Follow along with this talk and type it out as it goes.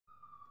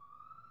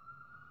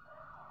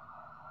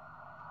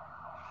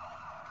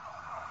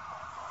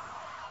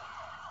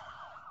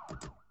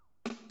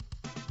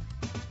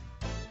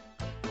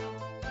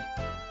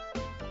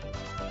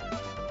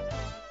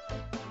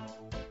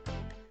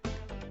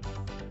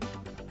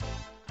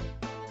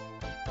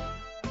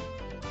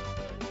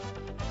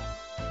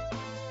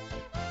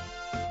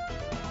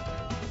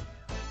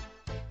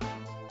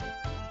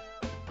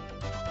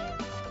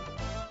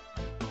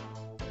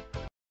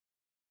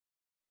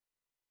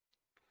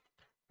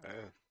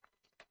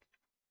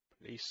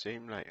Please see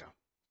him later.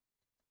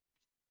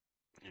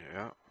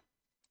 Yeah.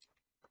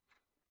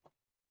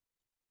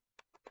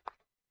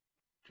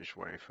 Just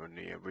waiting for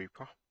the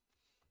Reaper.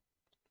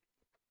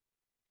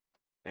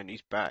 And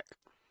he's back.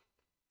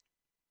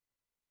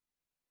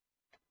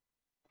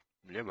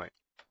 Yeah, mate.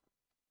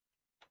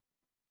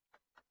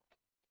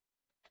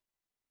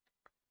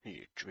 Need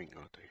a drink,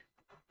 I do.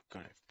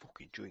 Gonna have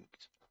fucking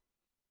drinks.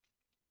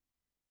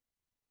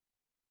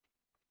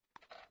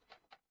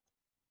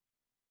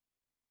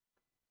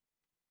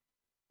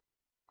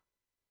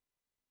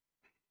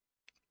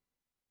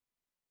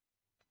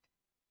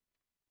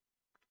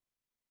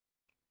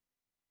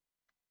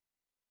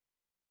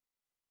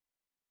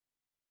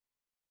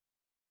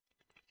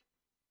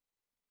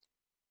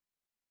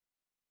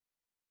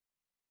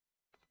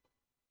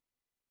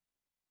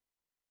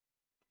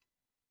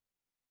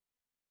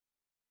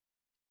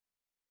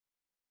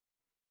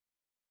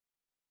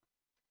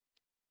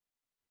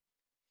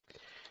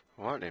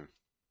 Alright then.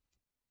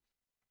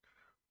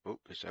 Oh,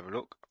 let's have a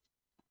look.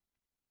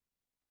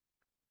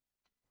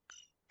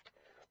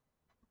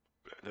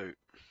 Hello.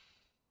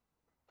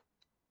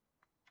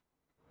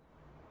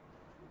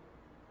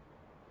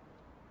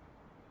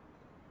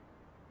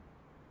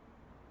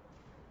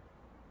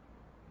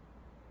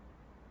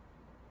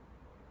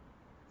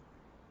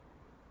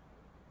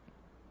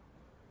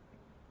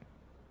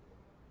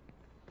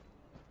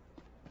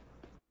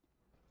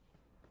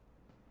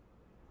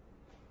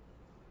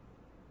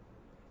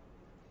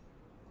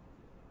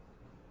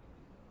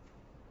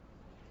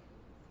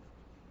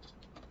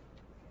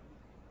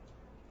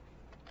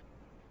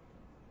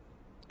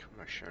 Come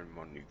on, show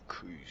my new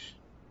cruise.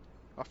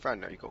 I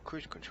found out you got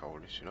cruise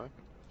controllers, you know.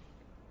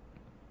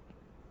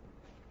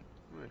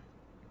 Yeah.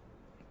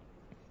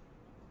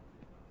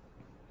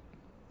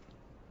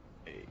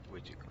 Hey,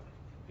 where'd you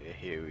go? Yeah,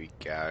 here we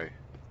go.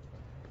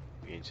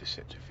 The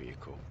interceptor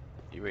vehicle.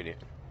 You in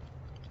it?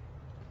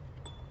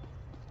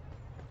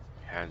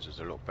 Hands is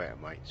a lot better,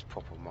 mate. It's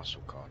proper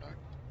muscle car, though.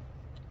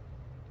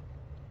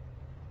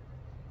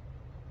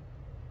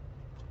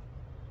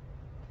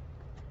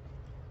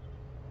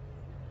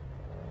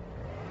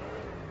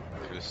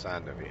 Look at the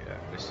sound of it.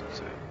 Listen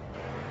to it.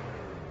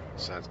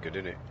 Sounds good,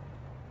 innit?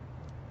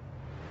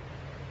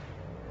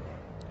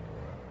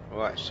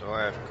 Right, so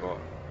I have got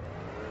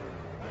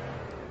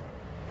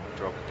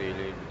drug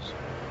dealings,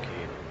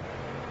 fucking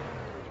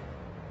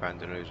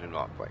vandalism,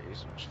 like, but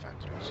it's not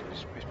vandalism,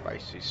 it's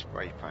basically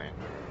spray paint.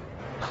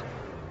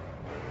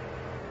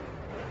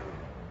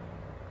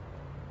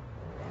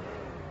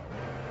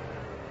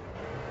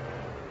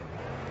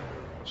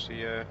 What's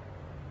the,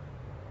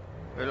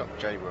 oh look,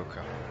 Jay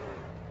Wilker.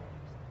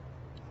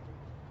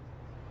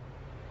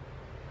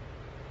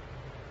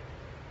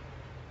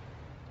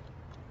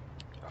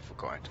 I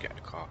forgot I had to get in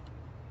the car.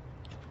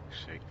 Let's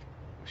see,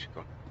 where's she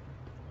gone?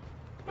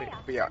 Wait,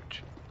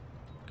 biatch.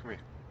 Come here.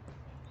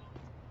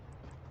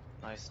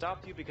 I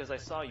stopped you because I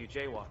saw you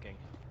jaywalking.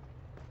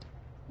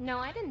 No,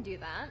 I didn't do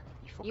that.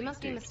 You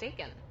must be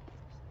mistaken.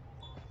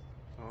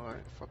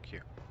 Alright, fuck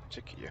you.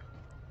 Ticket you.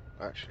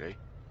 Actually.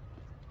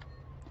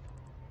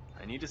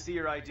 I need to see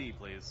your ID,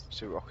 please.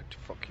 See what I could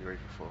fuck you over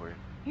for you.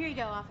 Here you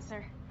go,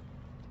 officer.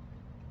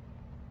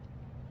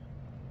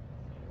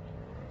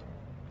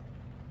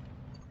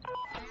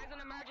 There's an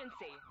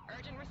emergency.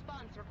 Urgent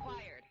response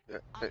required.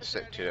 Let's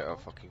set to it, I'll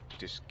fucking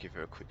just give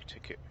her a quick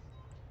ticket.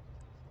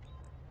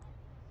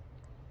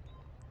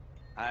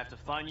 I have to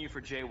fine you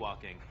for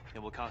jaywalking. It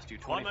will cost you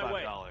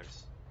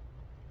 $25.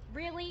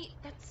 Really?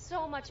 That's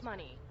so much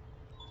money.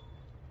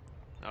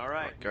 All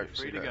right, Right, go, you're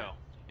free to go.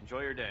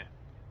 Enjoy your day.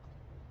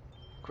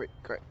 Quick.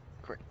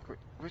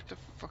 Where's the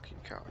fucking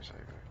car is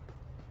over?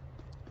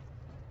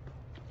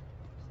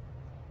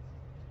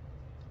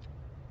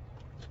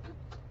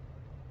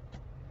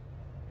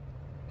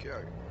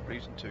 Go.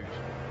 Blues and twos.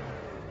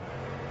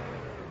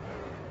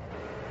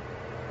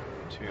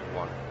 2 and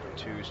 1.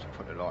 2 is to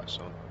put the lights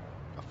on.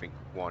 I think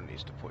 1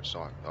 is to put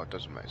sight. Oh, it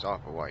doesn't matter. It's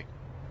either way.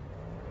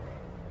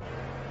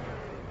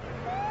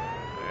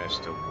 Yeah,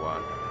 still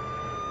 1.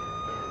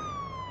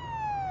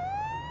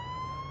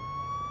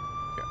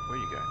 Yeah, where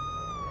you go?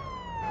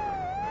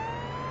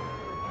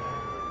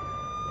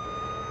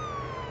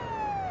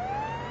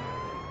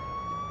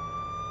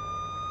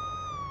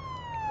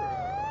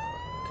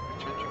 Can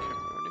we change your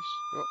camera on this?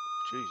 Oh,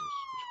 Jesus.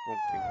 It's the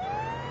wrong thing.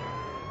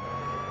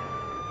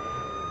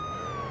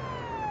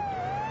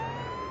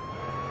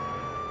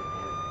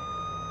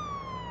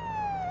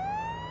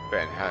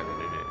 Better than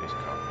handling it, this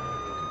car.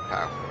 Fucking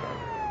powerful though.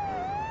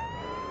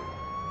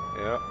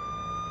 Yeah.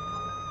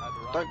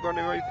 Don't run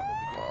away.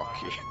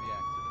 Fuck you.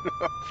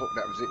 I thought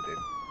that was it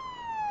then.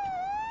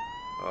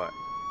 Alright.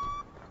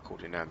 I'll call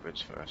in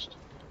ambulance first.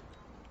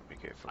 Let me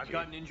get a fucking... I've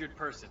got an injured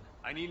person.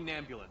 I need an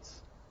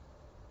ambulance.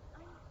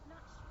 I'm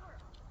not sure,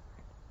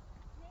 officer.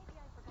 Maybe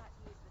I forgot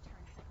to use the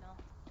turn signal.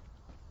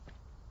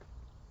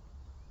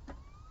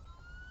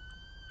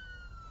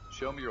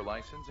 Show me your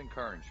license and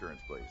car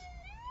insurance, please.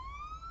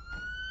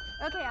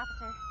 Okay,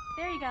 officer.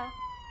 There you go.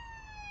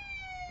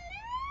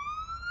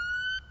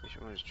 Which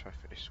one is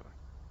traffic this way?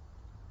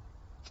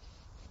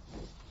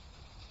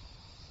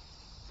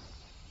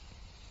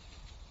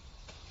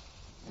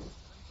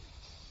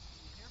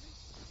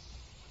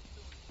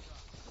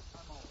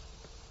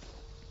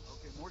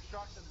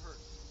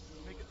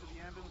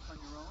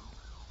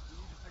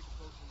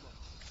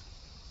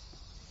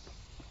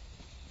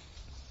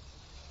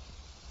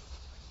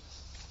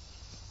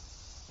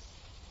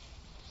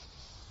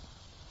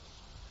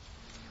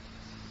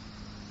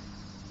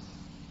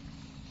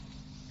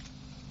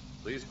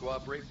 Please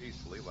cooperate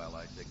peacefully while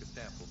I take a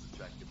sample to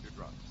check if you're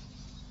drunk.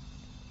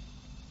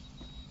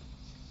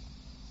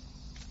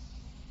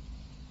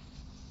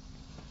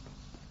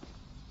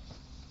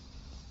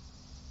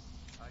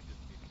 I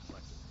just need to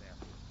collect a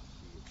sample to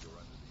see if you're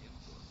under the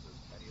influence of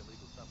any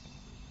illegal substances.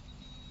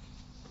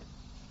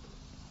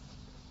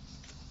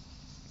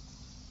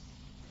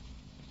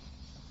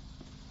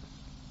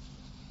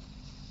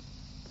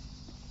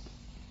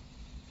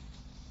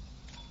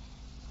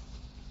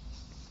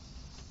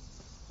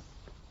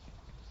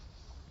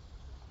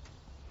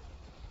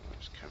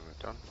 That's camera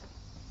done.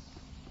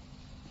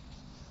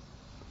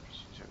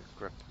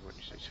 Grab what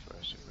he says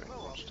first. If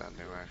anyone stand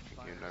there, I think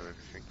you know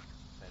everything.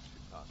 That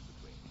should cost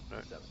between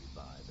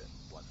 $75 and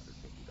 $150.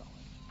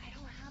 I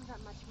don't have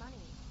that much money.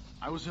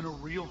 I was in a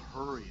real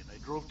hurry and I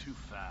drove too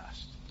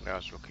fast. I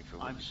was looking for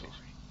I'm witnesses.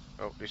 sorry.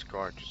 Oh, this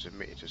guy just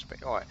admitted to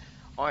speak. Alright,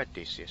 I had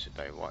this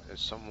yesterday, right? And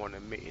someone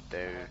admitted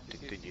they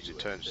didn't use a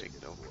turn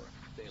signal.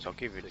 So I'll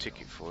give you a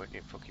ticket for it and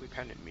it fucking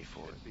panicked me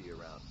for it.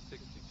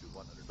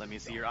 Let me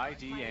see your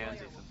ID and,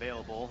 if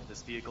available,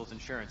 this vehicle's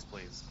insurance,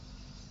 please.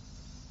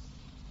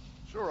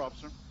 Sure,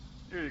 officer.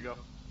 Here you go.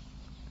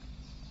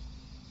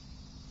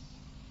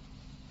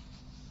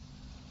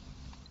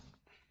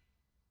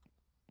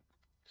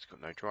 He's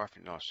got no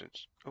driving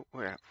license. Oh,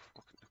 yeah.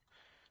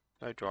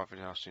 No driving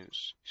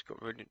license. He's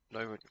got really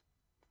no.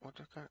 What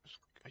the fuck?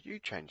 Are you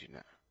changing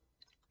that?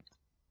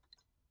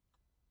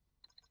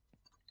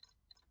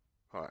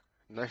 Right.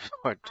 No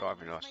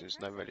driving license,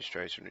 no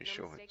registration,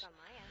 insurance.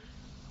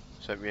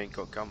 So if you ain't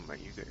got gun, mate,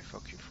 you get a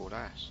fucking full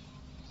ass.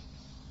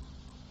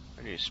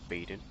 Only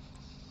speeding.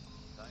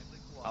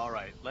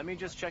 Alright, let me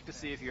just check to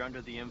see if you're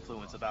under the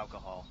influence of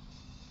alcohol.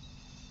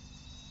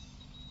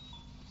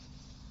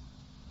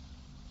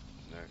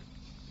 No.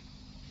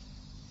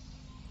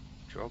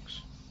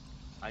 Drugs?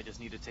 I just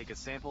need to take a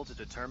sample to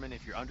determine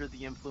if you're under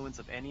the influence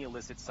of any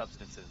illicit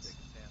substances.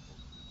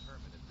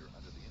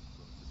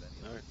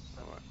 No?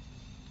 Alright.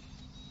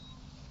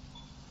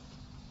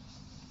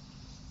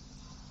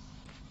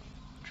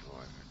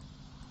 Driving.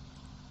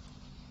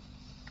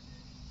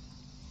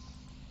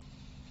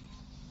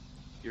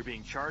 You're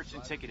being charged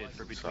and ticketed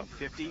for between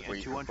 $50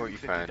 and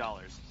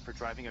 $250 for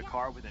driving a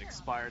car with an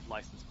expired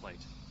license plate.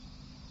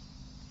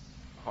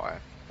 Hi.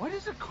 Why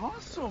does it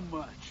cost so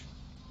much?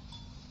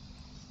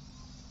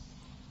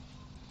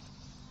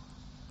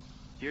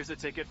 Here's a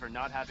ticket for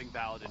not having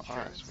valid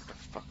insurance. What the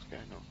fuck's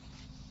going on?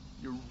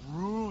 You're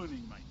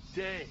ruining my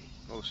day.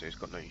 Also, he's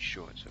got no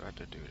insurance, so I had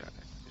to do that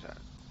then. Is that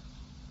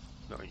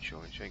not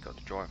insurance? You ain't got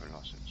the driving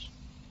license.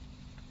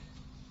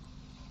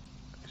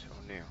 Is it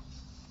on now?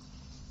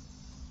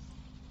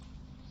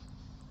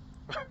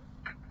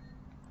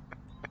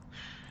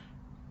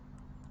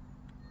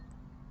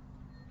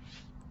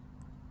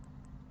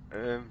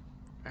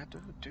 How do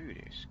I do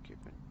this,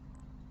 given?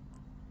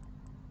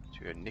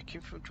 Do you nick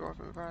him for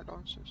driving without a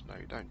license? No,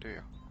 you don't, do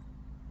you?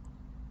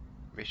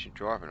 Mission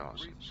driving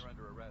license.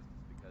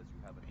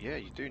 Yeah,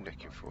 you do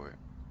nick him for it.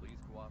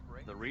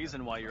 The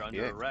reason why you're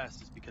under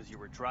arrest is because you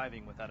were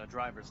driving without a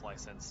driver's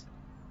license.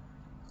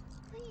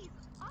 Please,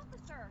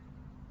 officer.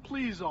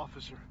 Please,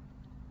 officer.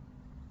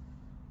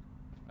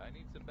 I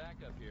need some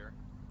backup here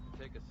to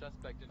take a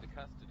suspect into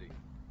custody.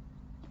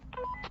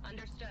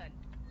 Understood.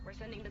 We're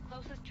sending the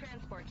closest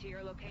transport to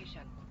your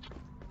location.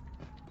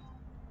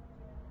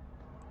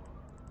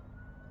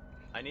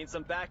 I need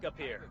some backup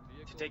here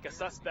to take a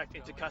suspect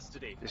into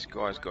custody. This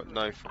guy's got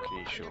no fucking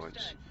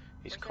insurance.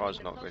 His car's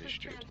not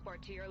registered.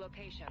 He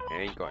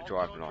ain't got a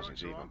driving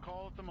license either. On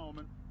call at the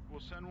moment.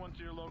 We'll send one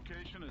to your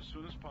location as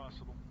soon as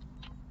possible.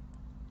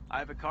 I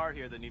have a car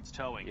here that needs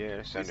towing.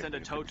 Yeah, please send a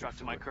tow truck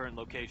to my current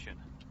location.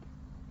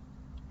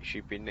 He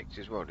should be nicked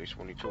as well, this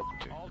one you're talking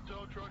to. All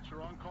tow trucks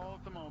are on call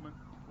at the moment.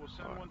 We'll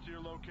send one to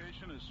your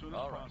location as soon as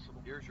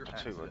possible. Here's your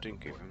I didn't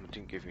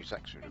give him his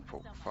accident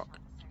report. Fuck.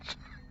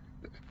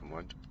 Never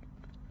mind.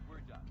 We're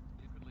done.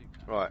 You can leave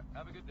now. Right.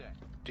 Have a good day.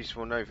 This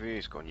one over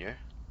here's gone, yeah?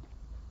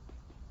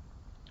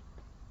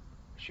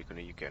 Is she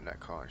gonna, you get in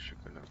that car, is she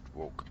gonna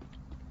walk?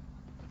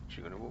 Is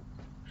she gonna walk?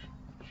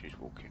 She's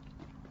walking.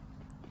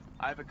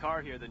 I have a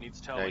car here that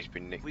needs towing. Yeah, he's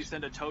been nicked. Please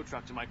send a tow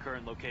truck to my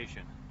current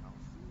location.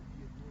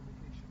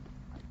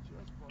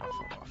 I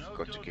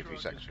forgot to give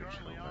his accident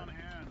report.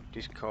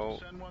 This car,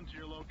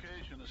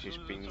 she's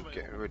been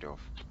getting rid of.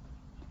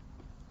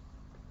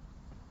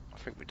 I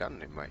think we've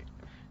done it, mate.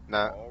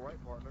 Now,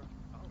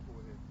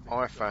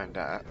 I found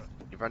out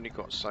you've only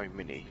got so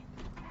many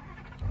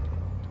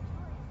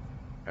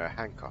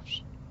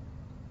handcuffs.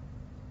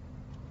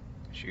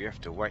 So you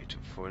have to wait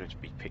for them to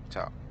be picked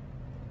up.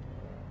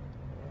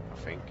 I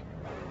think.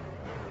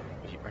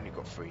 You've only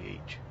got 3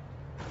 each.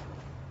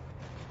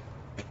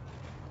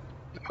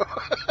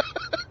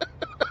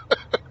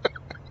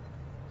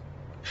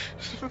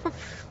 Fuck.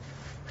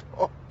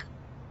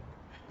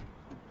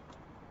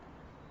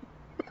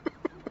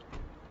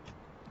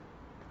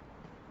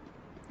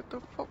 What the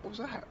fuck was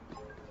that?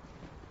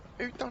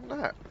 Who done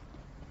that?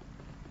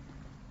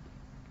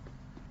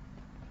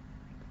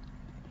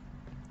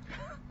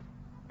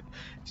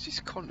 Is this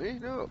Connie?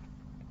 Look.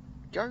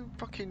 Go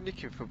fucking nick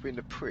him for being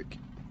a prick.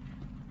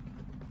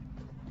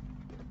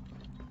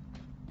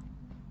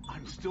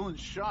 I'm still in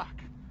shock.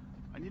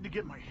 I need to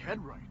get my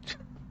head right.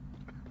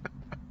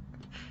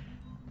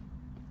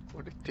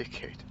 What a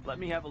dickhead. Let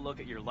me have a look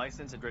at your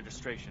license and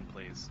registration,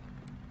 please.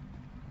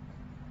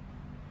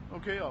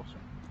 Okay, officer.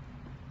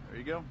 There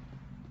you go.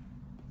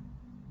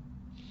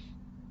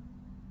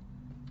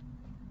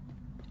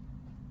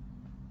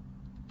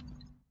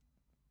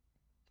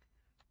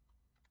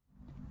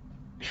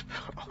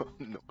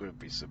 I'm not going to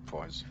be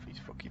surprised if he's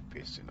fucking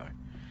pissed tonight.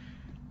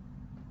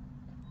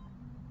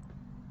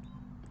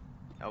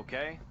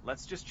 Okay,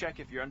 let's just check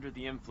if you're under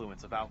the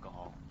influence of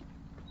alcohol.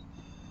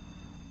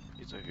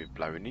 He's not even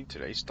blowing into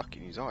that, he's stuck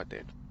in his eye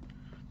then.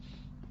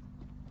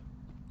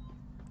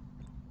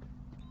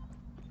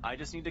 I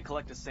just need to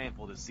collect a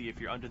sample to see if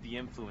you're under the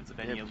influence of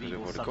any Yeah, because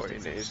illegal they've already got it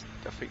in there.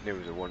 substances. I think there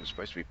was the one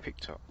supposed to be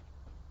picked up.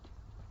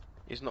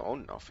 He's not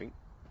on, I think.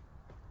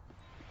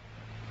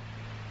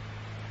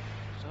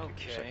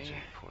 Okay,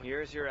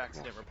 here's your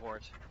accident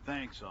report.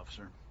 Thanks,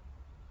 officer.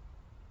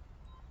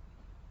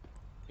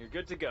 You're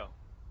good to go.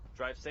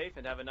 Drive safe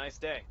and have a nice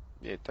day.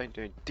 Yeah, don't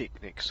do a dick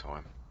next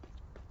time.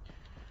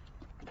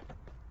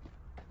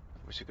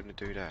 What's he going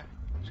to do there?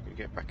 He's going to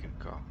get back in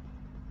the car.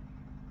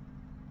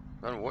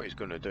 I don't know what he's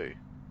going to do.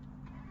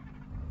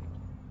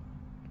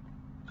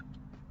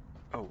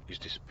 Oh, he's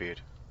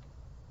disappeared.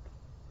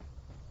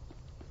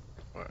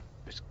 Right,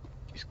 let's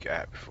get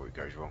out before he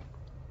goes wrong.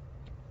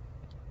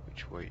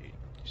 Which way?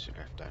 It's a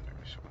left-hander,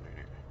 this one, isn't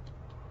it?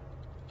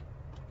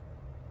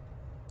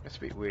 That's a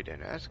bit weird then.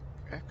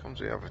 How comes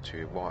the other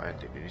two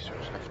right-handed and this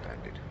one's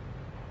left-handed?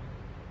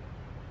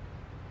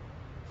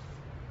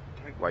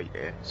 Don't wait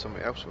there,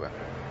 something else will happen.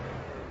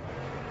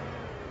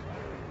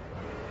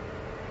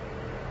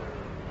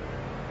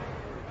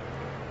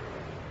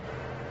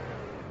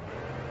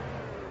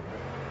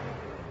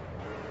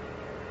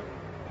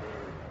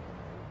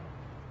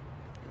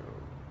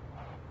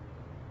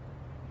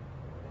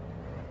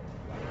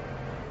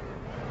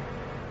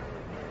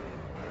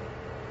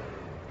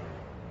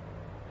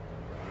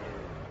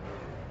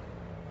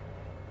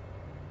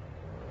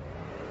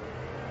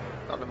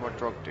 None of my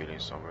drug dealing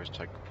somewhere has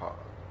taken part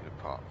in the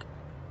park.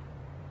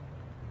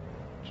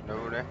 Do you know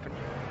what happened?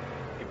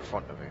 In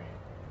front of me.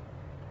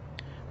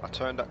 I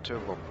turned up to a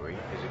robbery,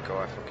 there's a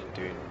guy fucking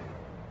doing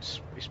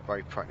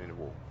spray painting the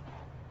wall.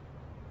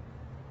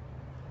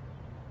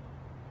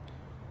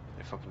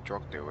 The fucking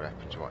drug deal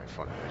happens right in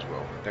front of me as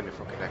well. Then the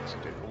fucking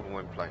accident, all in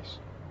one place.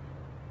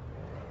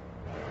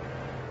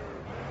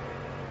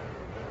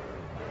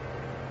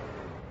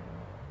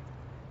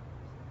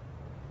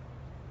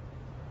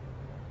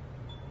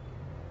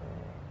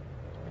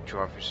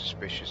 Driving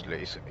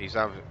suspiciously. He's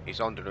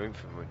under the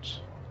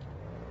influence.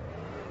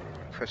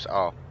 Press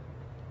R.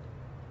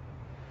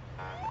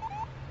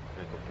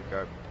 You've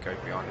got to go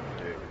behind him and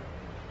do it.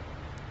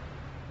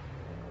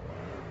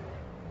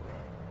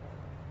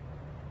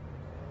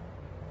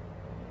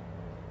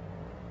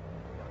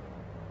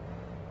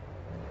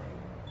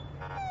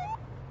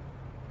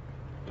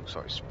 Looks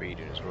like he's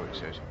speeding as well, it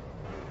says.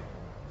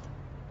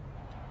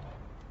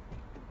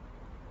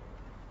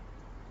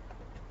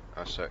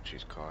 I'll search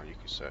his car, you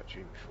can search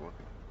him if you want.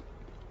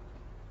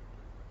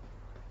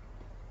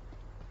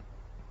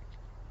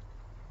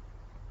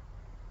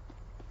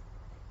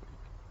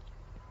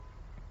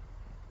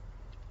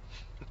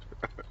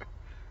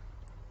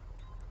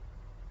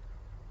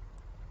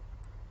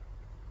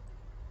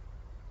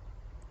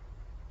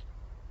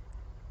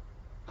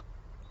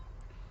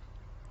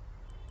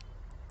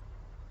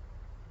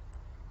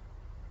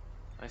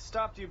 I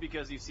stopped you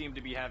because you seem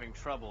to be having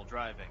trouble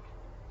driving.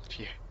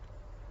 Yeah.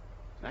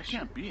 That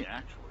can't be,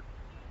 actually.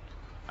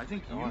 I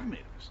think No, you've made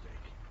a mistake.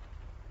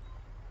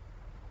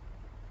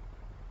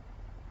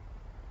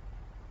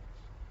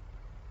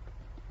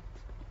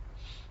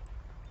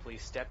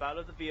 Please step out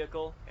of the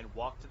vehicle and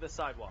walk to the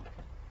sidewalk.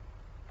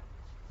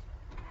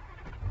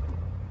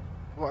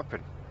 What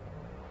happened?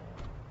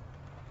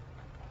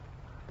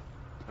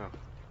 Oh.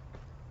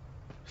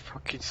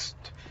 Fucking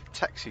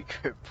taxi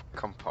could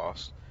come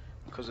past.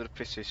 Because of the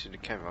position of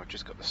the camera, I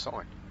just got the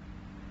sign.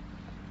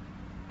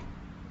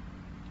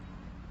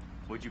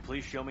 Would you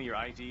please show me your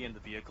ID and the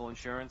vehicle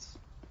insurance?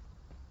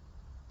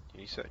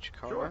 Can you search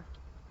your car? Sure.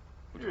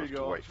 Or do Here I you have to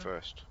go, wait officer.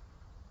 first?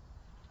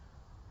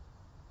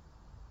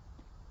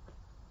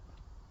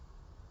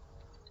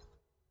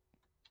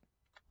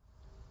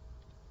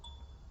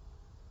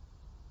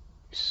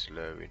 It's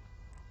slurring.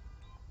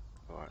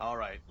 Right.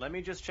 Alright, let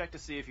me just check to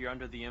see if you're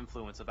under the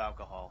influence of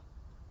alcohol.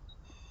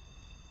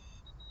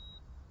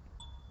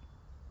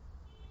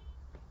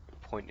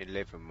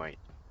 .11, mate.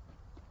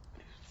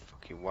 It's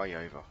fucking way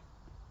over.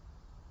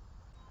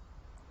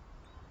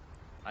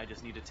 I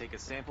just need to take a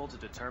sample to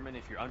determine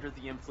if you're under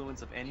the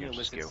influence of any Here's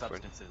his illicit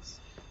girlfriend. substances.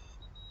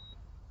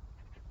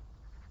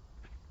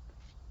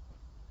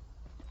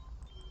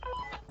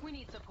 We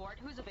need support.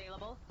 Who's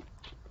available?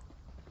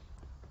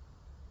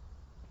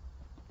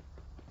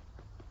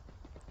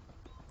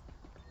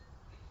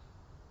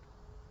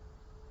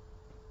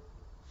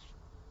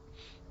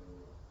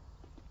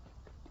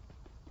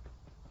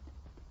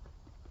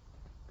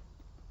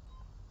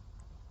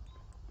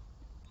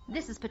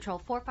 This is Patrol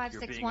You're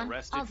being 4561.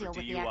 arrested I'll for deal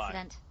with the DUI.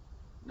 accident.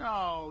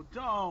 No,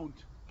 don't.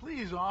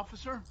 Please,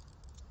 officer.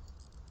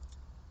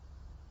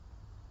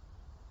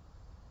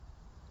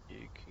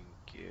 You can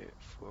get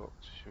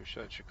fucked. Should we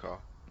search your car?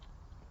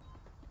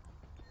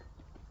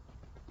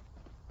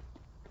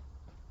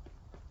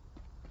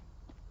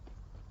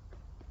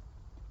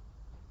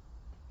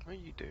 What are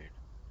you doing?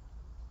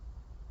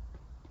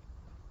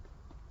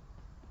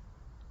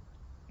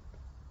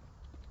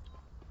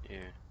 Yeah.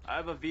 I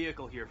have a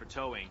vehicle here for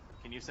towing.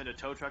 Can you send a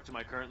tow truck to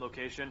my current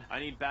location? I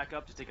need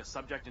backup to take a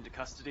subject into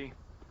custody.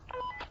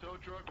 Tow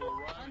truck will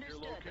arrive at your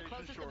Understood. The location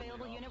closest shortly,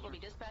 available unit will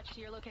officer. be dispatched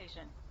to your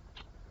location.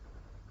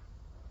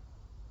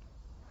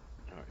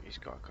 Alright, he's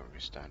got to come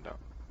and stand up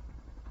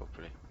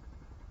properly.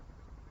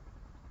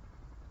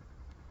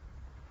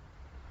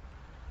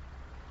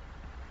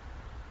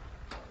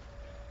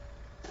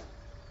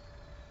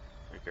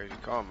 There goes your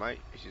car, mate.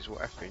 This is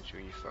what happens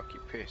when you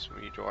fucking piss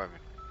when you're driving.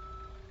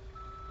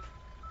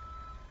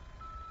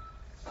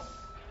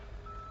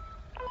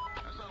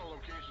 That's not a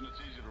location that's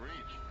easy to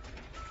reach.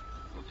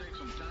 It'll take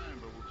some time,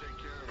 but we'll take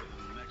care of it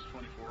in the next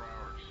 24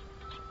 hours.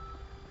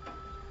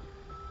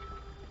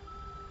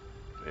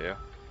 Yeah.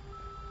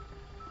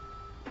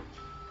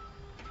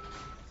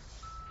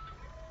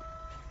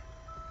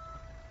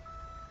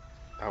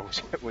 Oh,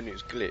 was that when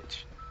it's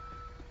glitch?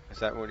 Is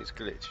that when it's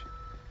glitch?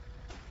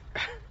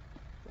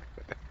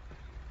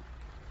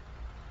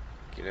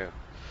 You know.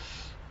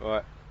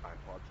 Right. I'm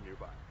parked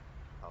nearby.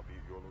 I'll be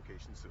at your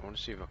location soon. I want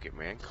to see if I get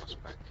my ankles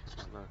back.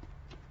 I don't know.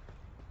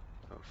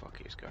 Oh, fuck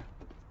it, let's go.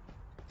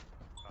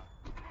 Suspect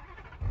in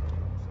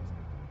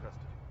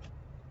custody.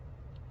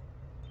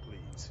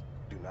 Please,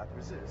 do not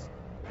resist.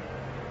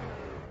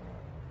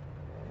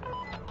 Your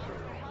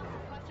help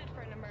requested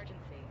for an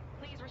emergency.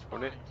 Please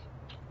On respond. it.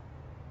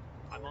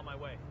 I'm on my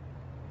way.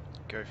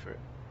 Go for it.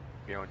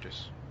 Behind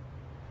us.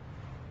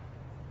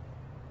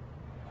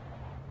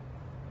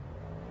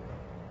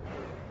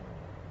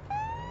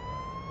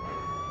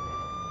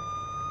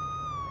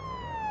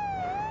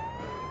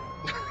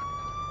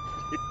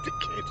 You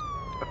dickhead.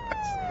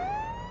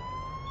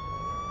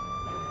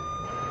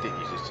 Didn't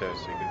use his turn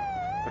signal.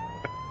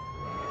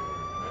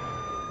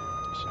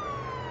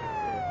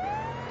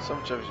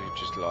 Sometimes you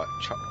just like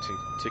chuck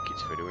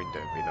tickets through the window,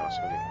 it'd be nice,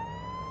 wouldn't it?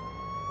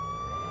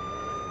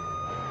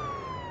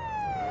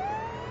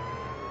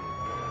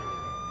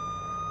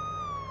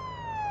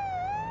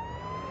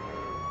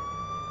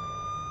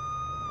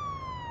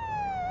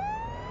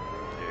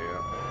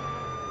 Yeah.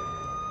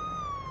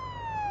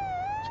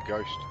 It's a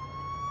ghost.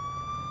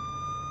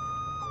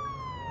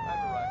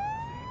 I've arrived at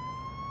the scene.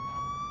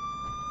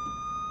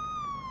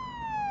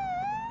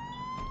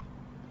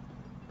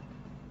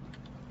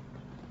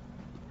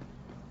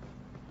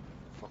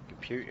 Fucking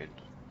Putin.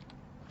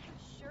 I'm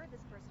sure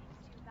this person was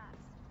too fast.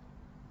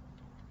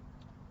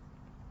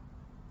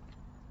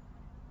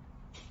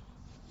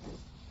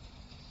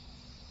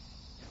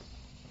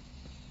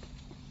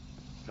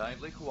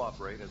 Kindly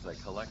cooperate as I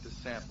collect a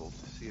sample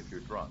to see if you're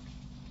drunk.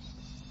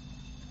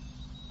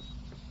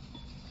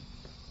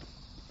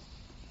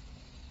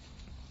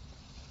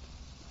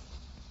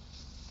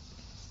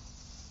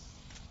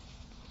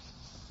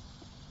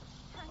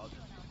 I'll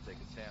just need to take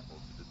a sample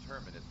to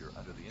determine if you're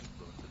under the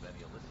influence of any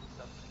illicit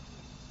substance.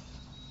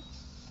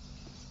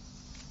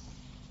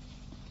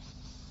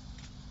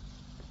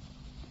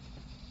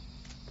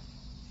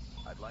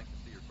 I'd like to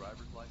see your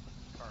driver's license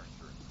and car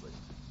insurance,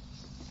 please.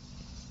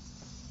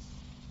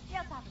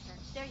 Yes, officer.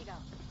 There you go.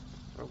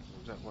 Oh, what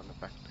was that one in the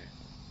back there?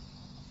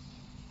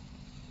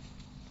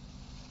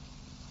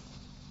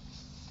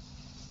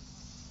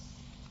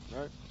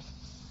 No? I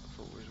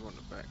thought there was one in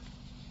the back.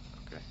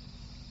 Okay.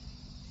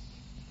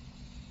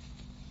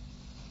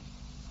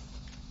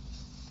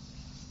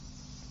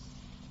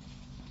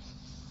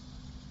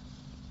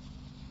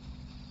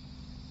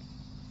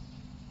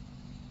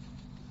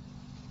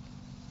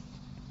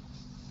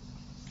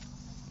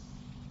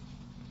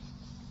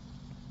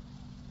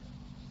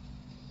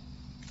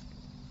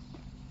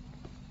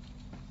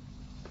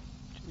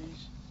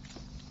 Jeez.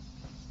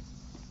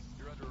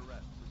 You're under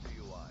arrest for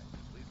DUI.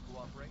 Please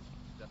cooperate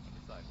and step to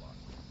the sidewalk.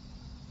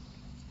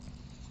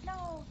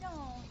 No,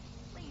 don't.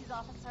 Please,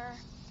 officer.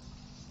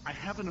 I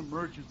have an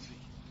emergency.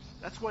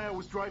 That's why I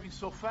was driving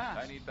so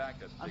fast. I need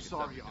backup to I'm take a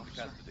sorry, subject into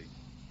officer. custody.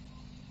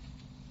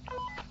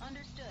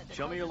 Understood. The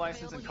Show me your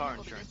closest license and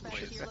available car unit will be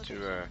insurance, dispatched please. to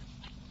your Had location.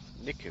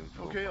 to nick him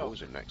for Okay,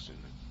 causing an officer.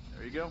 accident.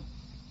 There you go.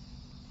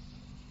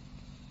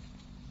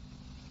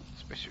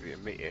 Especially if you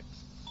admit it.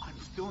 I'm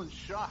still in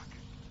shock.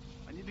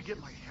 I need to get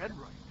my head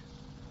right.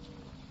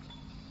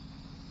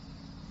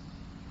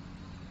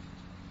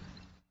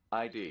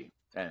 ID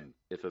and,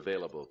 if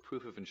available,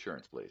 proof of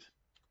insurance, please.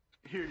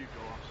 Here you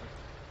go, officer.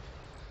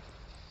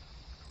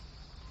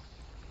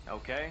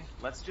 Okay,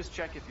 let's just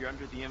check if you're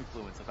under the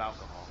influence of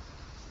alcohol.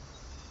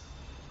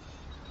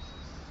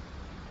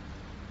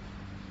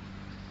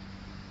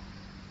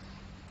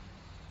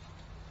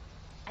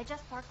 I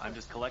just parked. I'm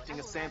just collecting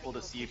a sample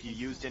to see if you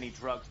used any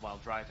drugs while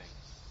driving.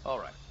 All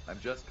right. I'm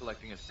just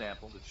collecting a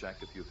sample to check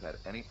if you've had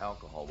any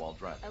alcohol while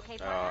driving. Okay,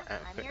 partner.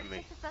 I'm here to amphetamine.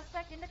 take the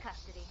suspect into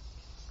custody.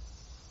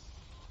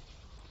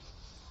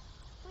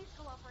 Please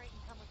cooperate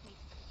and come with me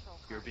to the patrol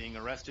car. You're being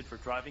arrested for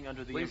driving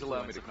under the Please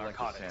allow me influence to of collect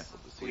a narcotics.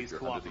 sample to see Please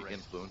if you're under the cooperate.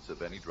 influence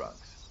of any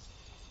drugs.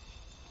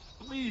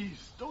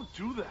 Please, don't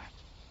do that.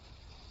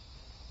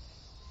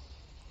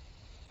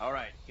 All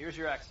right, here's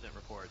your accident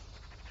report.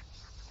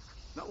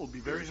 That will be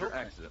very Here's your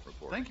helpful. accident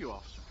report. Thank you,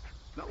 officer.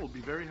 That will be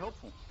very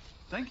helpful.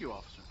 Thank you,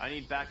 officer. I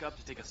need backup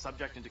to take a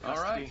subject into All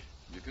custody. right.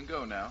 You can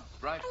go now.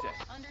 Drive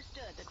safe.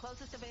 Understood. The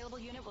closest available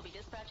unit will be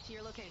dispatched to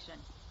your location.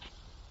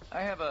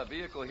 I have a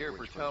vehicle here for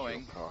Which one's your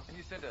towing. car? Can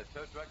you send a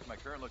tow truck to my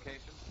current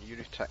location? You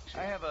do taxi.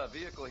 I have a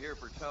vehicle here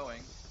for towing.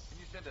 Can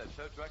you send a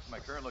tow truck to my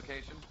current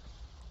location?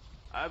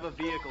 I have a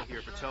vehicle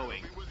here for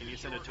towing. Can you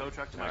send a tow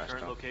truck to my No, it's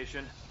current not.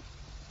 location?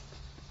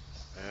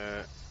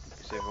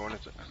 Is everyone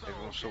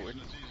sorted?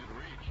 It's easy to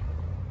reach.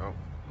 Oh,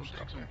 It'll stop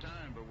take some there.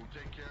 time, but we'll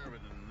take care of it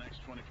in the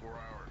next 24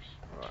 hours.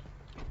 Right.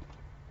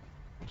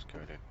 Let's go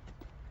then.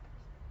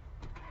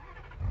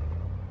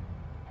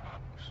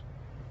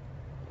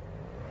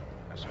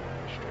 That's on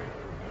the street.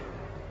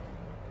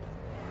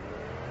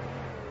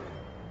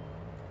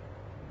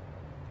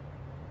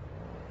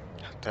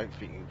 I don't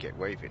think you can get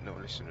away with it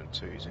not listening to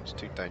twos. It's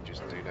too dangerous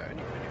to do that any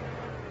minute.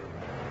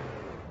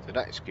 So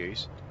that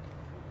excuse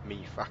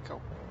me fuck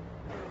up.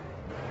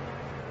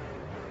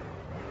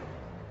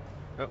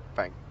 Oh,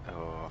 bang.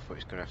 Oh, I thought he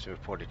was going to have to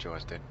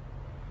apologise then.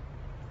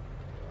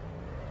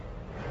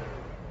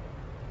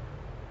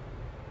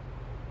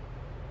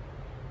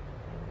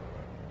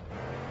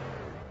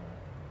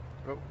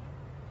 Oh.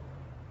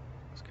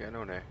 What's going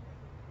on there?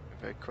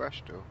 Have they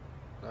crashed or?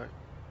 No?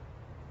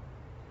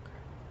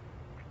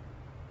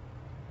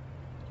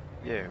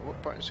 Yeah,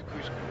 what buttons are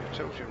cruise control? It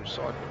tells you on the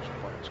side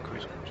what buttons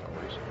cruise control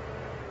is.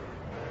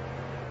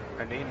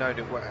 And you know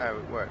how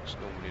it works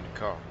normally in the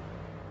car.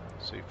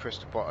 So you press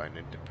the button and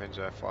it depends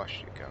how fast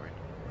you're going.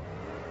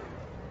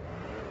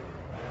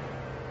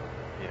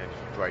 Yeah, if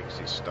it brakes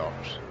it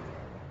stops.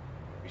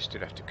 You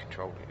still have to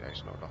control it though,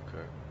 it's not like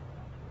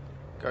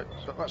a... Go,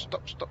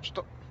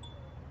 stop.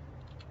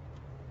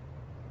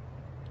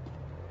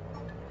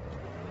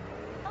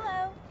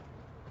 Hello.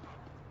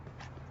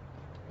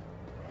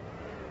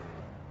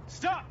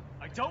 Stop!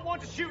 I don't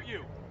want to shoot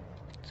you!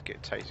 Let's get a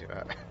taser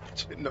out.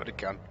 Not a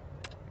gun.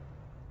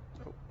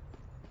 Oh.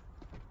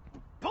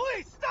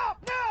 Police, stop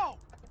now!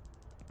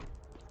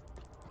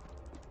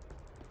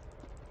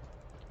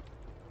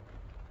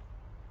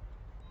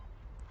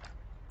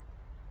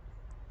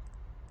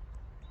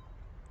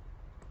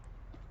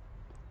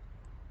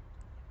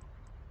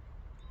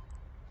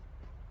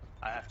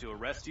 I have to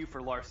arrest you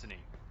for larceny.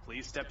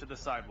 Please step to the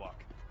sidewalk.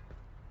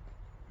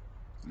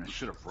 I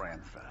should have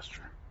ran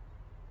faster.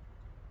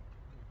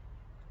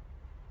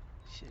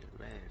 Should have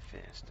ran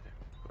faster.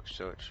 Or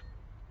such.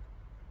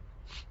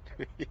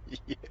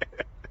 Yeah.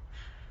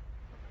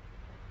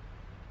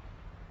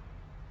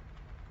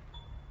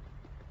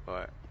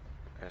 Right,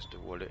 that's the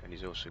wallet, and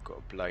he's also got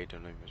a blade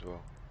on him as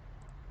well.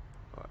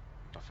 Right,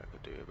 nothing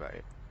I can do about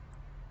it.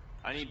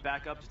 I need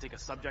backup to take a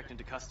subject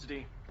into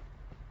custody.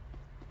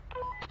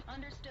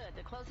 Understood.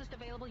 The closest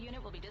available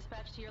unit will be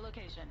dispatched to your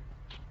location.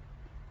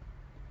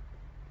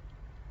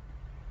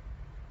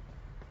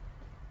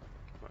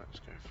 Right, let's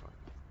go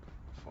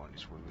find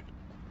this woman.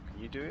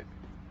 Can you do it?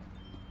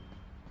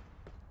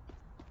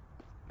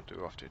 Or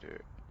do I have to do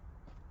it?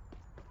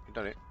 You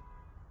done it?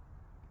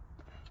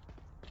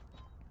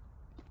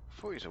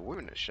 I thought he was a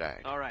woman that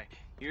shouted. All right,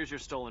 here's your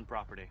stolen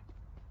property.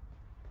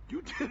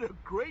 You did a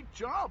great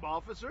job,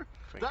 officer.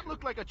 Thank That you.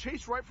 looked like a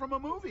chase right from a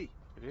movie.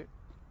 Did it?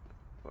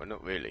 Well,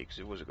 not really, because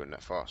it wasn't going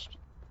that fast.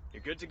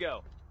 You're good to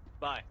go.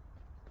 Bye.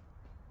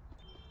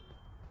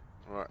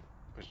 Right,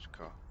 where's the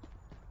car?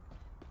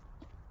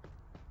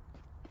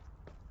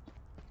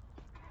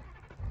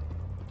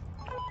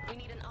 We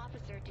need an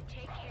officer to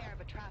take care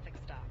of a traffic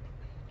stop.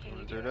 Can you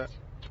Wanna do do it? that?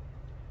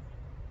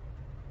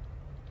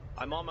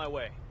 I'm on my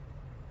way.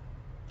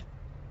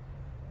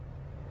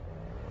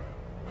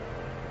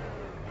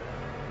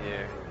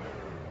 Yeah.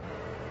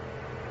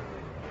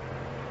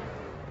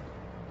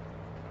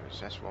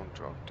 That's wrong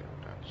drug deal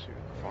down. See if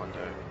we can find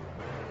out.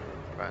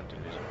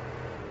 Vandalism.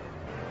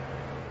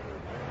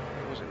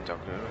 It wasn't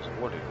drug deal, it was a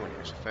wallet, wasn't it? It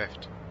was a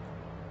theft.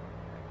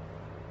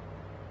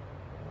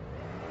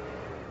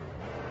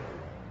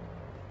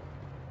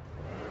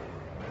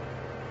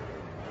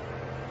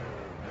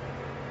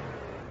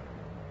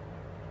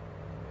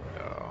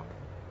 Oh.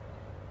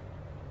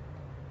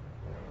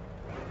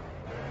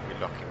 We're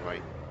lucky,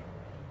 mate.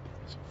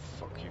 So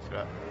fuck you for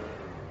that.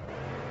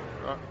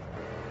 Right.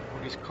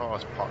 All these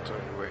cars parked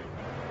everywhere.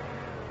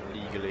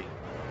 Legally.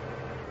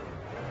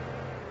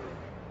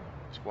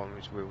 There's one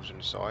with wheels on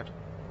the side.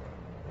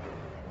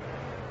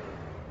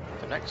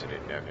 Had an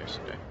accident down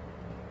yesterday.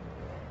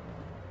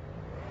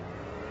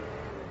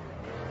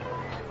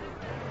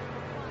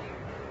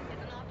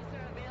 Is an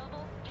officer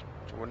available?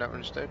 Do you want that one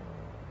instead?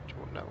 Do you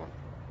want that one?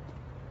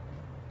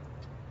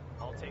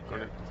 I'll take Got care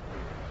it. of it.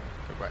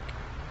 Go back.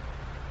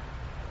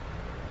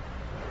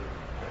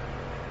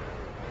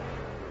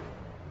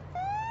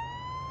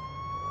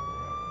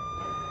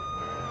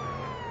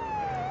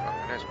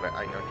 That's about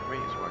 800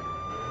 metres away.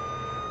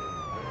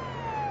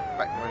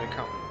 Back where they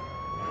come.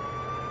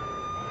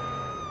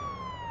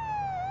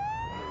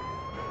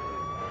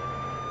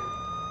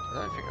 I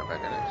don't think I've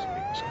had an accident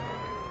in this car yet.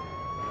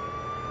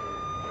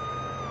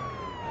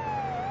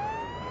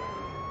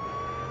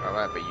 Oh,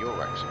 that'd be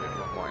your accident,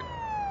 not mine.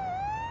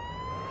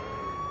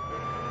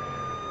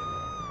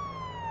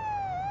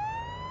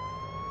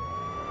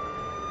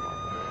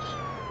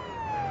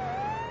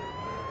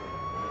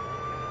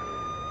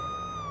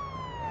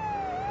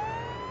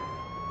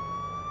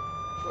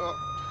 Well,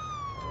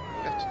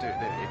 you have to do it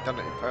then. You've done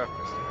it on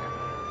purpose, didn't you?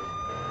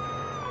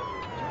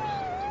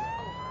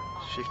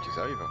 Shift is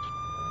over.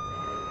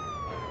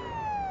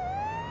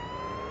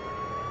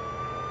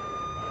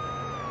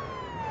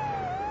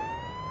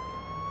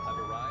 I've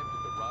arrived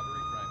at the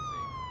robbery crime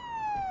scene.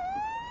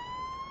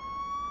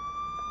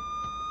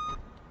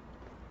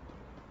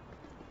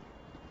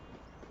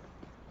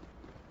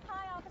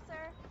 Hi,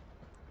 officer.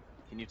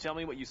 Can you tell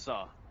me what you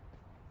saw?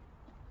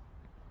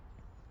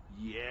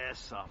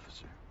 Yes,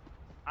 officer.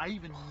 I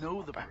even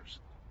know the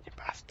person. You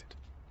bastard.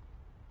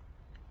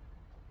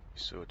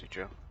 You saw, did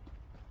you?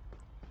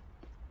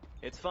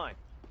 It's fine.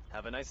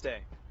 Have a nice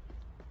day.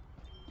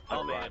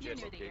 I'll manage manage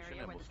it. location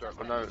and we'll start I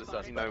looking know, for the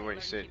suspect. you know what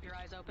he said.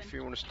 If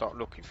you want to start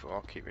looking for it,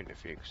 I'll keep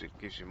interviewing because it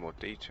gives you more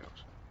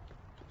details.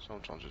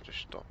 Sometimes I just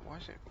stop. Why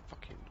is it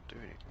fucking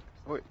doing it?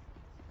 Wait,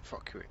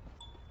 fuck you.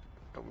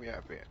 Help me out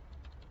a bit.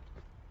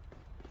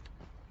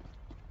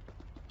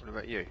 What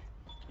about you?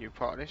 You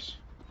part of this?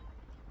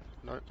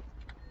 No.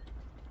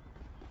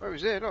 Oh,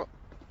 he's there, look.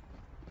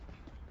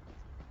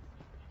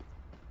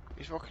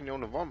 He's fucking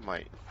on the run,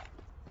 mate.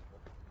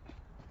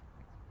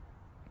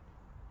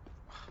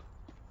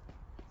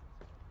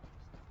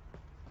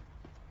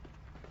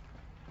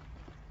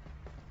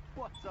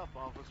 What's up,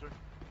 officer?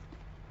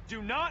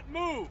 Do not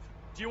move!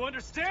 Do you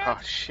understand? Oh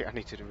shit, I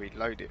needed to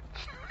reload it.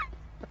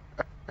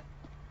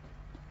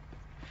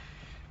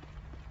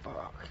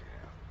 Fuck.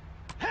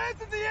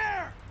 Hands in the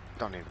air!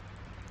 Done him.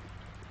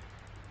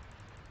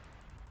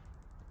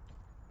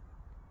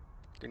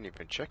 Didn't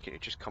even check it,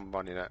 it just come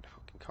running out the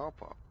fucking car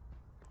park.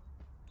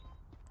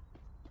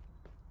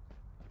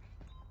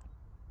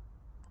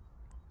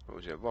 What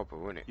was it, a robber,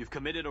 wasn't it? You've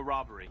committed a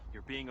robbery.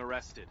 You're being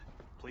arrested.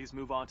 Please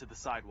move on to the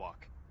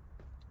sidewalk.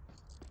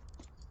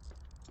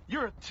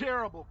 You're a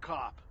terrible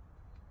cop.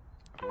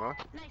 Am I?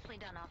 Nicely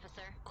done,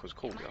 officer. Cause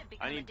called me.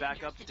 I need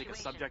backup to take a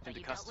subject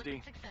into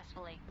custody.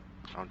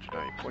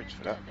 180 points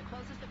for that. The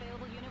closest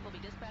available unit will be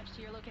dispatched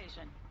to your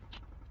location.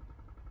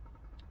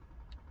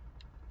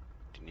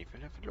 Didn't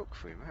even have a look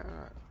for him.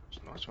 It's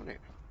nice, wasn't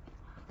it?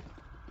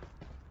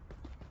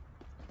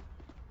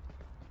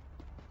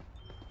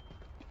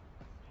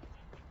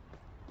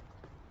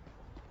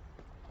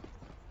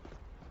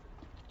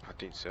 I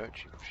didn't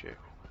search him, shit.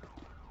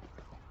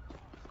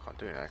 Can't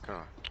do that, can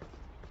I?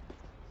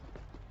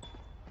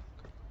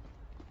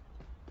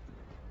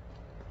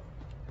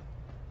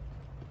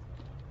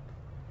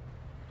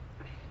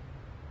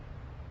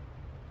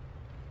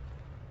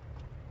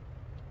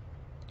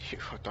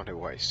 I don't know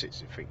why he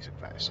sits and thinks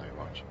about it so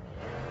much.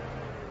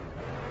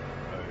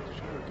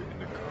 Just gotta get in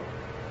the car.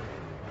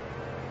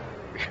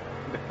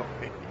 No,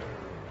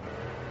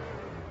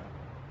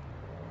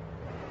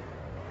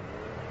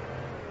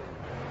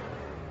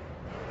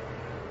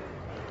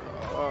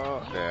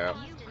 oh, yeah.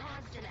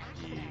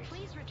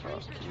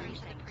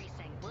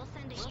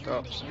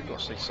 Stop, so you've got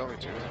to say sorry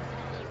to him.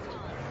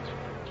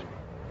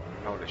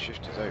 Oh, the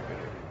shift is open.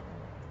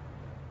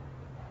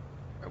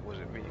 It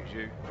wasn't me, it was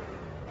you.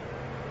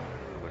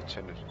 I'm going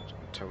to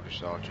tell the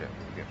sergeant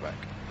when we get back.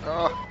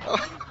 Oh,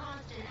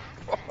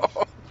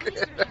 oh,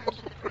 get out.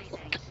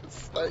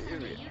 Stay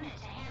in it.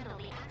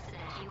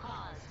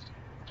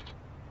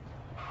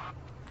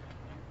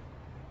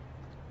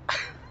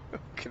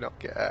 Can I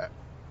get out?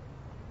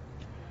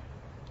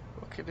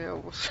 Fucking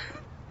hell, what's...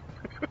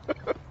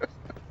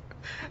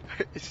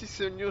 Is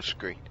this on your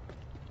screen?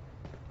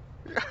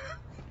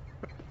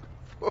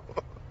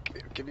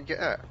 Can you get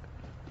out?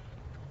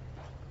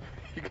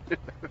 You're gonna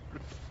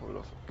fall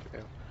off, fucking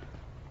hell.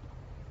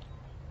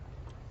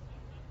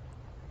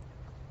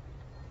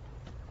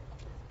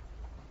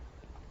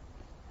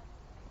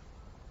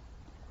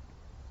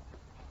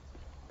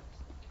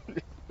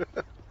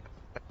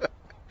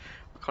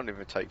 I can't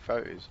even take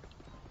photos.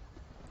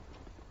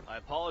 I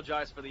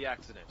apologize for the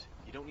accident.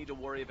 You don't need to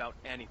worry about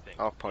anything.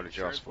 I'll apologise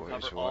Insurance for will it,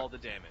 cover it's alright. all the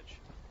damage.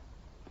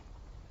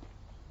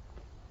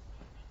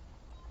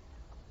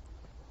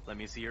 Let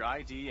me see your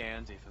ID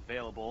and, if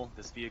available,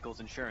 this vehicle's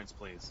insurance,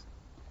 please.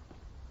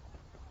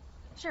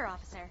 Sure,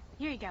 officer.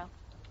 Here you go.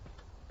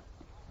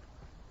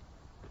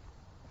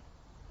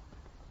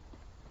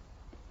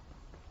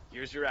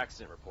 Here's your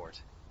accident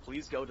report.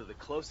 Please go to the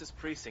closest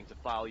precinct to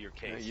file your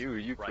case. Yeah,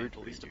 you Brighton could,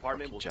 Police you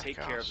Department will fucking take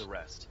care of jackass. the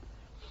rest.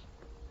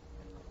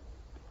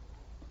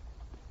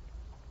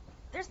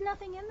 There's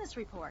nothing in this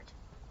report.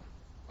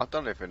 I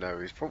don't even know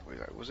whose fault was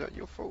that. Was that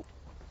your fault?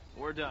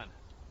 We're done.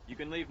 You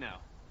can leave now.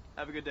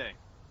 Have a good day.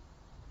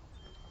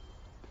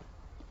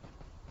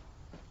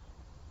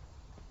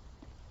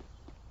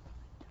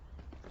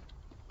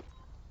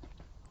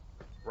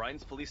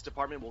 Brighton's police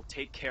department will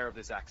take care of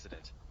this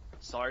accident.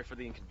 Sorry for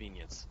the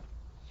inconvenience.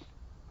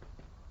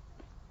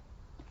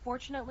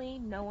 Fortunately,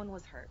 no one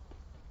was hurt.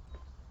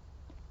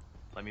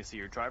 Let me see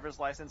your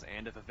driver's license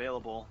and, if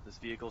available, this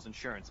vehicle's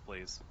insurance,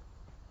 please.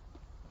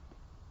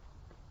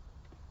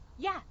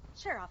 Yeah,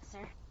 sure,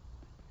 officer.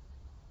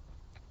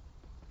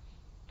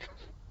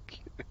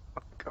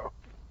 God.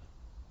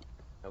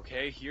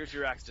 Okay, here's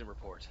your accident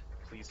report.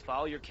 Please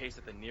file your case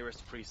at the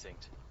nearest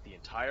precinct. The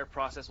entire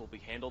process will be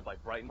handled by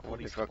Brighton I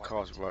wonder Police if our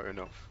Department. car's right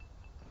enough.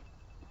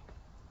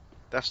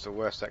 That's the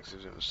worst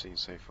accident I've seen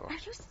so far. Are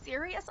you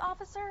serious,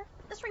 officer?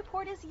 This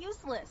report is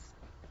useless.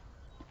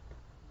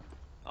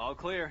 All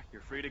clear.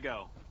 You're free to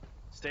go.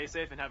 Stay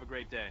safe and have a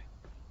great day.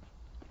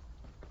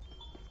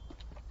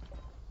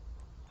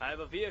 I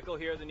have a vehicle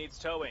here that needs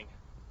towing.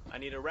 I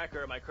need a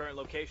wrecker at my current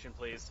location,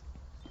 please.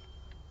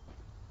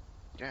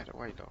 Yeah, the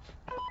weight off.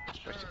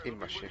 Straight in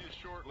my ship.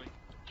 Shortly.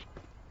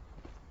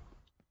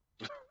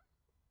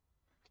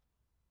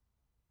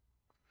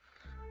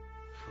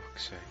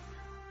 Fuck's sake.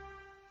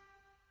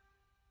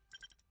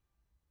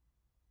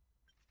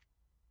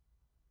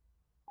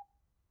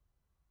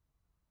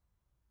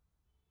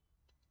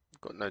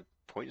 Got no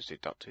points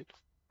deducted.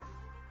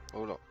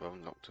 Oh look, I've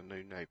unlocked a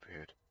new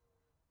neighbourhood.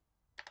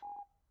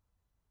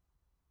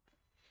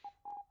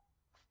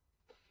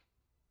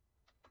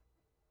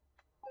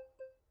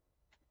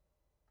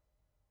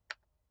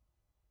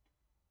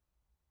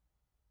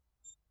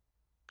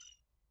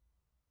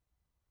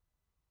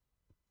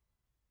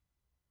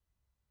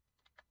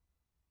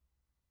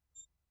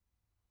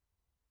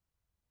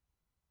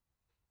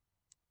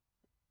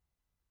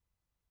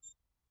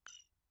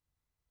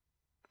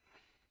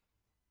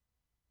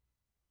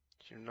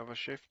 Is there another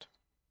shift?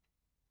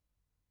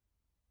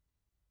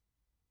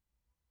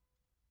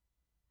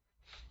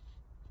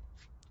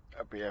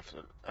 Have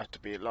to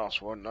be the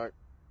last one, no.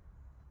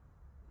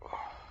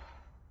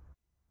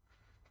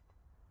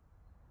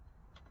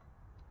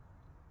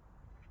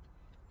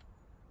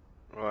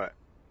 Right.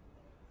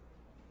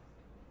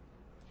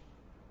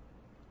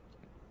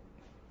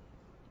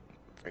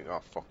 I think I'll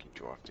fucking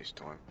drive this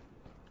time.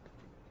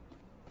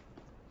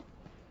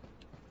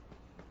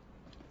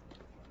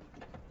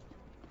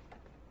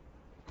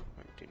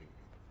 I didn't.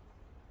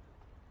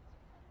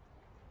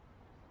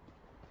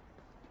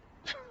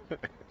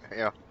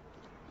 Yeah.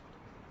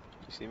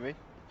 You see me?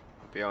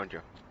 I'm behind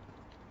you.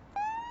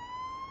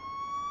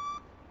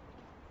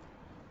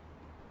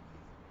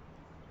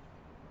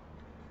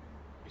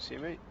 You see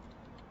me?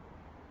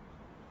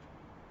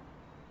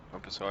 I'm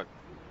beside.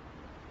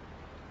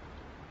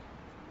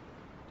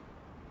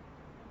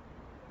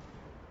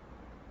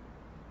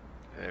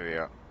 There we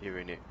are. You're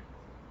in it.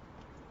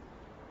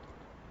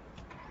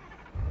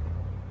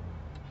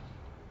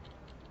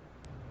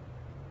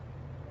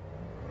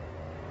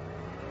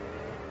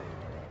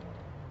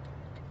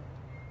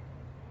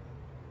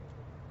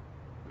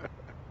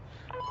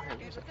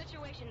 There's a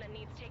situation that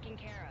needs taking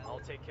care of. I'll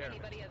take care of it.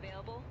 Anybody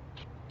available?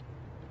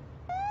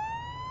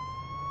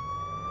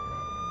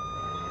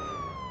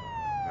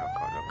 No, I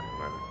can't look at the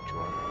moment.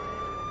 Driving.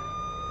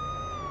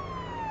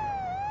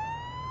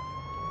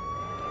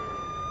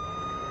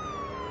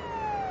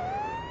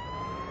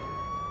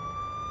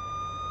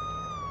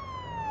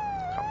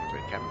 Can't move the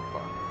camera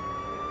button.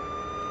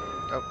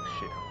 Oh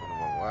shit, I've gone the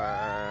wrong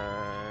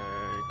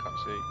way. Can't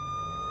see.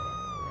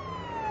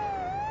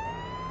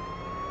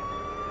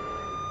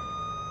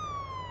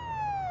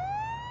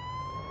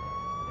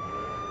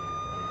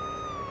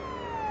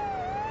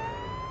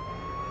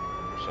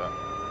 What's up?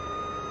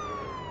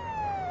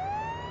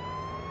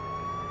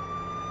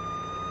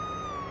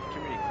 Too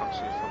many can't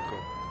see fuck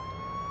up.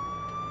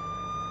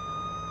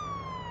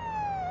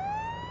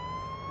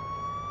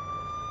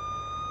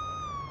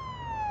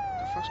 What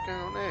the fuck's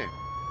going on there?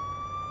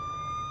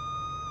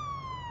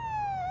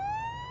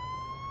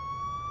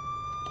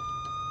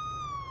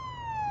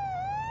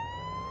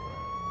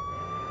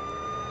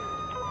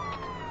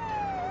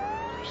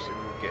 Soon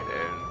we'll get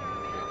there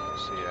and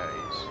see how it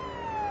is.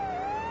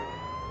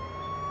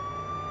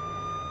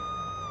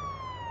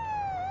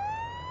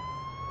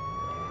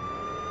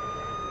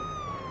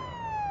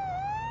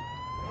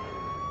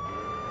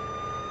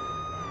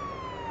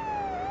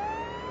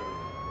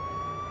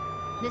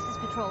 This is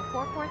Patrol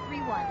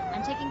 4431.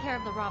 I'm taking care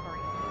of the robbery.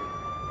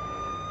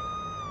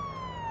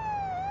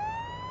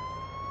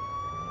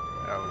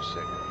 Oh, a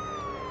second.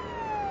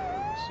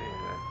 See you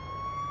there.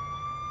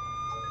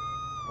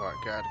 Right,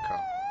 get out of the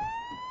car.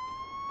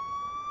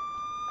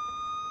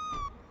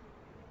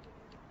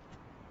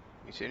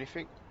 You see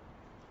anything?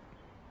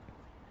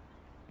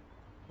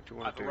 What do you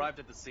want I've to do? arrived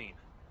at the scene.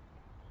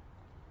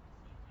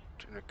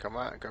 Do you want to come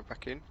out and go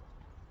back in?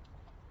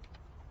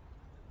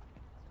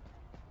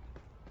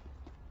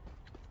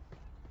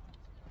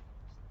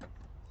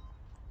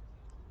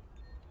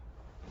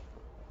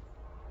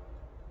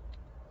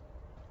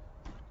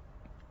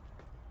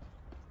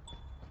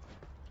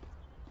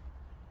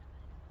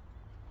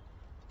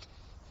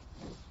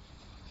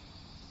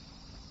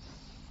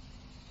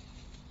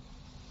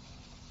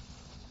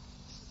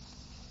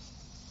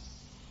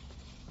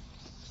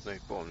 No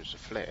bomb, it's a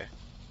flare.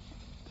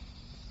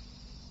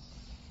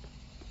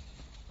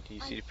 Can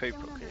you see the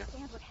people? I don't Can you?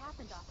 understand what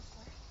happened,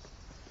 officer.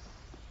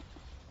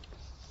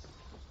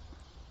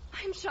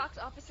 I'm shocked,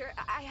 officer.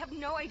 I have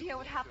no idea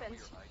what Show me happened.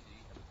 your ID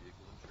and the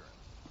vehicle insurance.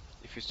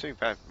 If it's too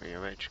bad for me, I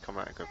may just come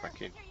out and go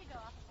back in. Here you go,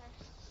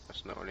 officer.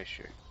 That's not an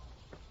issue.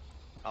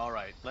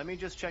 Alright, let me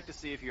just check to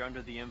see if you're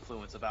under the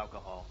influence of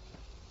alcohol.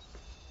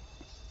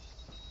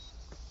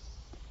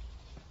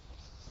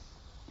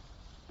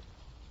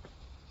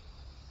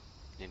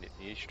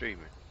 You're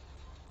streaming.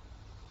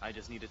 I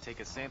just need to take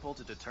a sample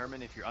to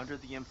determine if you're under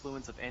the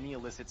influence of any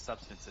illicit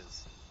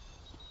substances.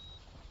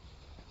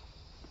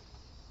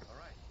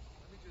 Alright,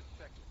 let me just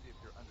check to see if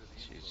you're under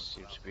the influence of Seems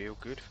to alcohol. be all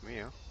good for me,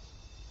 huh?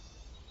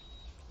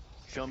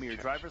 Show me your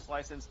driver's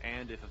license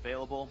and, if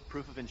available,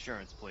 proof of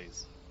insurance,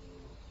 please.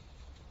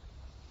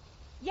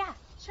 Yeah,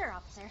 sure,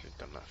 officer. Should have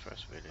done that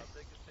first, really. I'll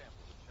take a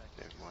sample to check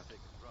if Never you've mind.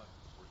 taken drugs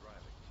before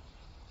driving.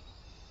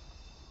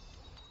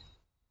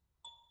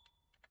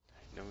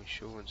 No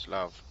insurance,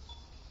 love.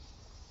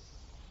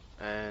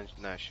 And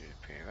now she's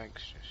a pair of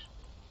anxious.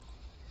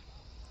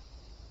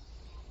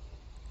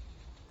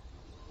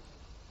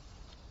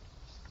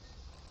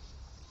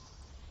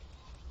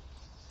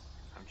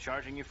 I'm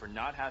charging you for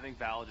not having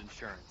valid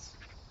insurance.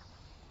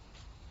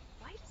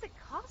 Why does it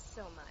cost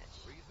so much?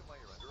 Reason why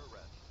you're under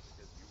arrest is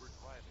because you were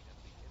driving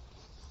under the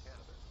influence of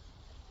cannabis.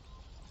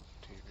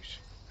 Do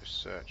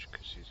research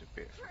because he's a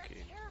bit You're a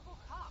fucking terrible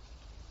cop.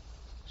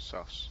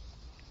 sus.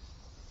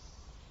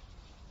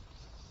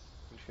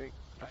 What do you think?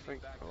 Nothing?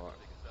 Alright.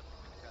 Take a subject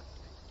into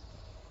custody.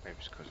 Maybe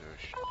it's because of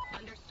a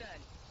Understood.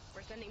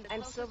 We're sending the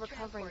I'm still closest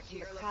recovering transport to from the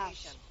your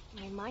crash.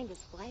 location. My mind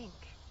is blank.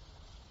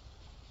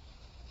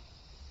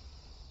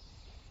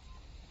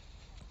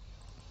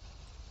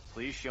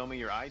 Please show me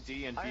your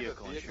ID and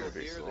vehicle I have a vehicle insurance.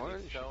 here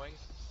that needs towing.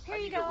 Here I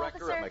you need go, a wrecker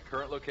officer. at my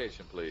current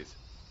location, please.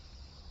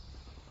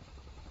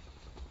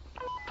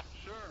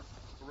 Sure.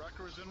 The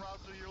wrecker is en route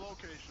to your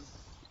location.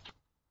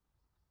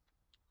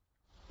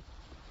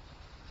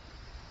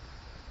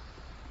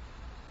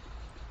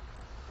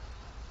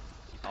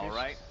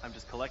 Alright, I'm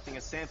just collecting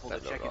a sample to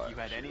That check looked if you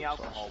like had any she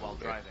alcohol was while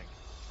fast, driving.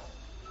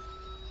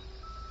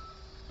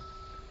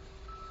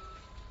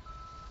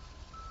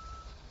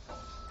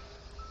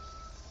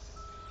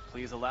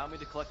 Please allow me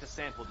to collect a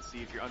sample to see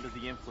if you're under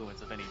the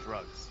influence of any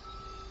drugs.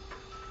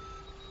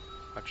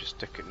 I'll just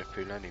stick it in the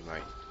pool anyway.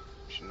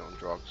 She's not on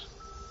drugs.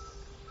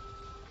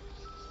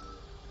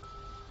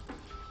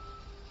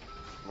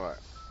 Right.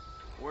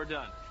 We're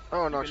done.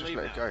 Oh You no, can just leave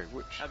let it now. go.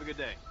 Which Have a good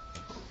day.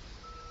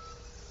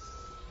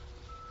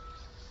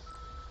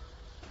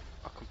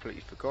 I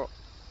completely forgot.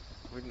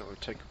 We've not even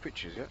taken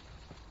pictures yet.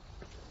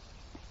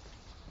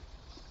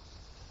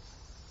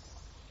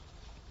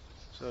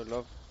 So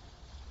love.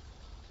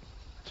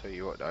 Tell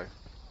you what though.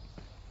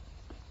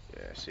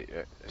 Yeah, that's it.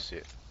 Yeah, that's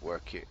it.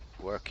 Work it.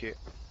 Work it.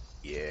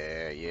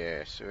 Yeah, yeah.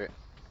 That's it.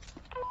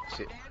 That's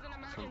it. There's an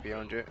From emergency.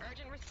 behind it.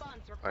 Urgent response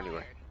required.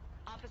 Anyway.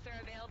 Officer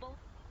available?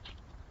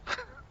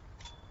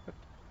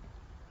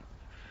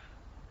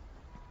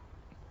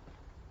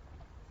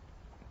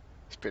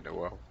 It's been a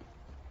while.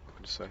 I'm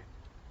gonna say.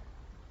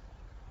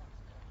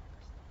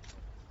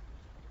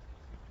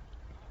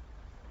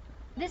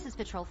 This is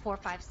Patrol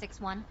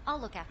 4561. I'll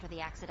look after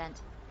the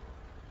accident.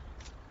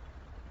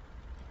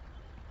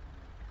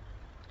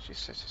 She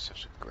says it's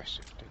such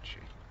aggressive, didn't she?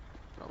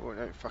 Like, well,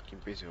 I'm fucking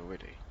busy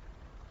already.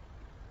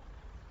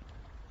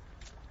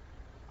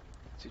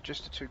 Is it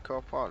just a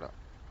two-car pilot?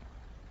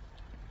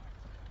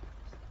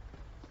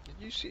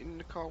 Are you sitting in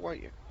the car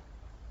waiting?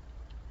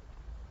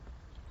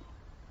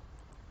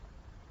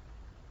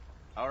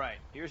 Alright,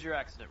 here's your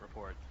accident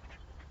report.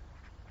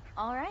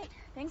 All right.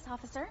 Thanks,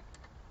 officer.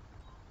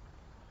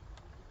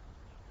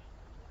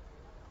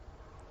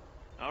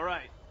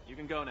 Alright, you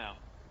can go now.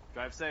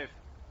 Drive safe.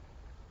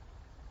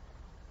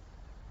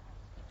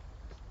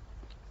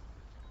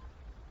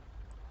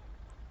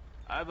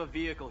 I have a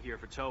vehicle here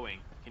for towing.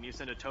 Can you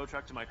send a tow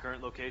truck to my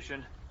current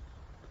location?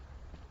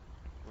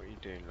 What are you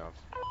doing, love?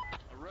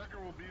 A wrecker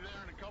will be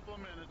there in a couple of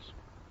minutes.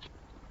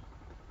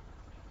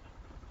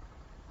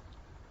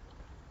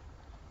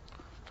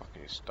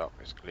 Fucking stop,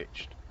 it's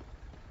glitched.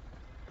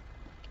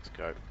 Let's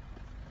go.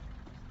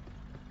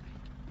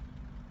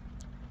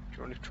 Do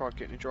you want to try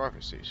getting the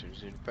driver's seat so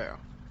he's in better?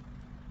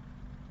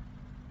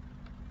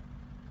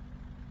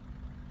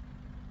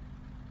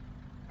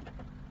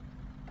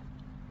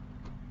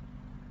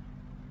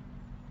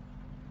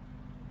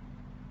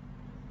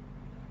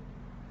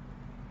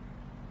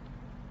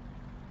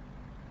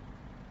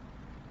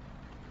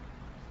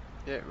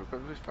 Yeah, we've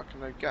got fucking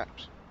no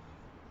gaps.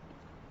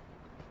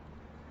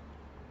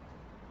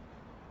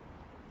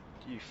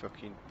 You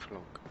fucking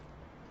plonk.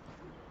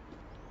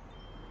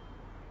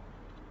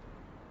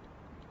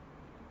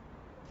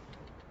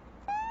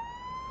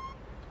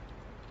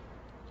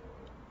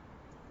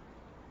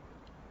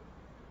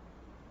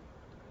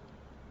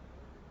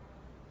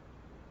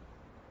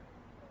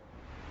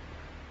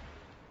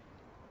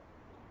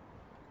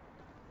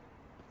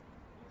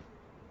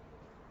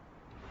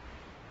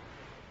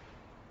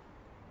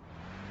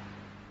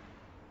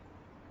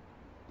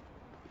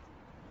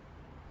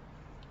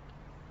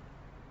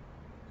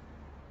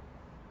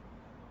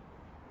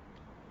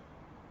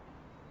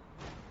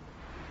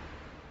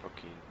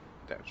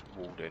 that was the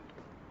wall then.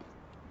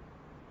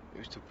 It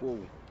was the wall.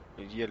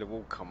 The yellow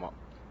wall come up.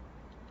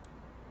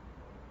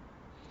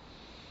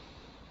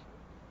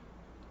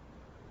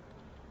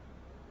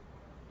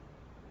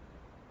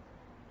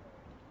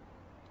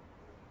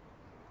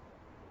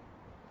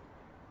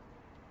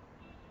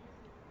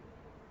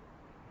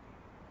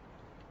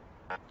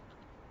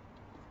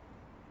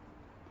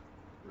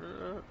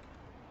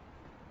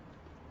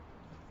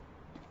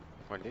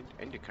 Well,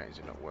 the indicators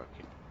are not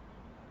working.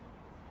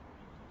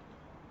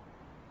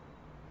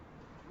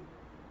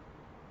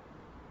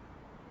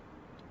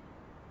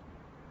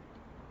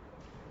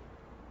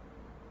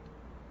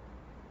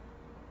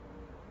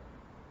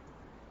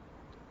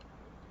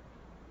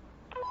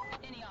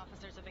 Any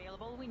officers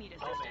available? We need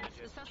I'll assistance. manage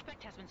it. The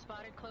suspect has been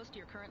spotted close to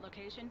your current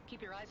location.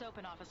 Keep your eyes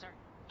open, officer.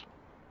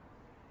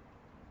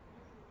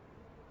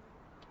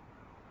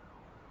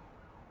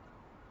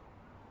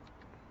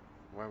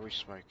 Why are we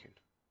smoking?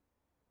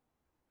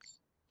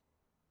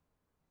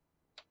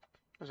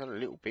 That was only a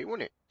little bit,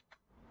 wasn't it?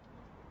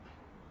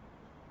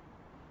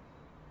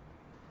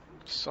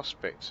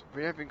 Suspects.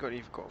 We haven't got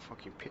even got a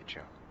fucking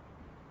picture.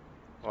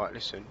 Right,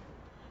 listen.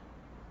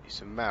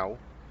 It's a male.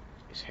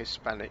 It's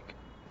Hispanic.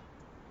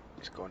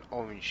 It's got an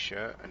orange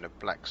shirt and a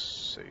black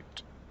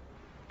suit.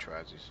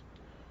 Trousers.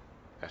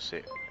 That's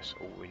it. That's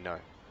all we know.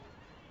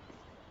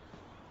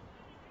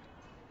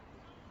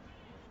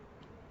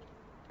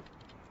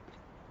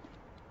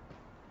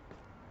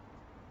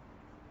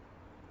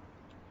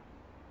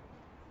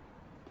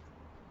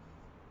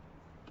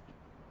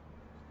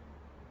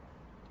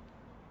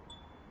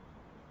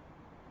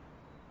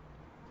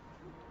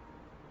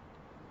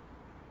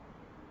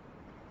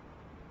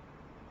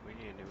 We're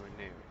anywhere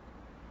near it.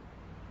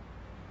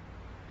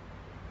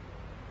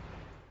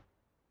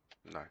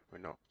 No, we're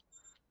not.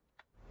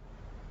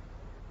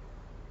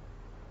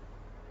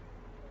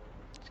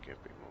 Let's get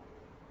a bit more.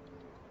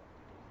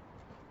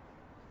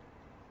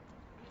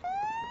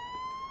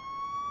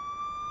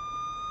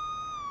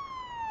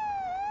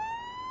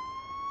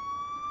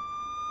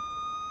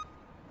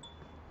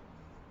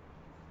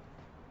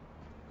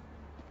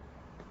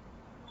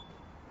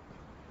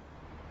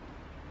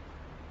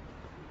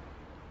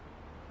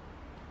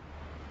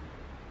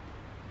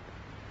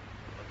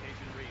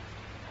 Location reached.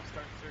 I'll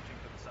start searching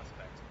for the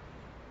suspect.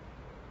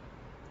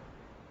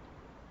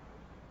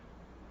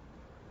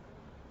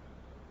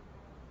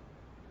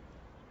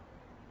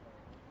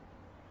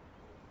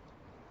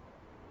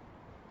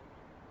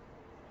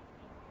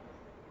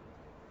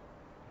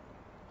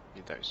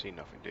 You don't see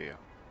nothing, do you?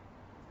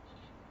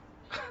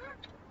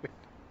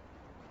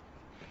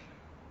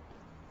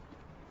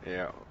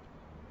 Yeah.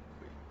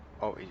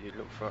 Oh, you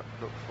look for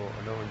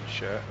an orange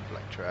shirt and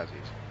black trousers.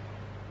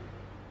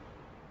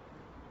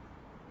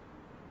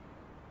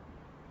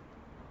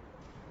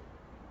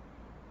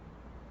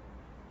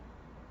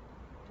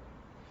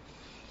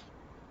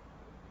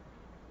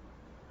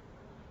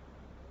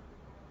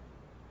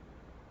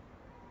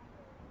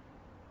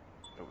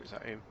 Oh, is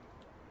that him?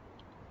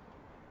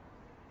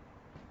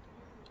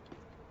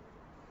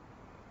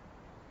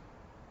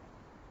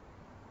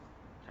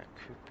 That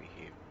could be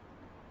him.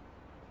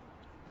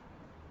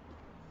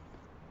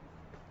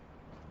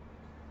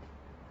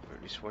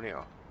 But this one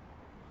here.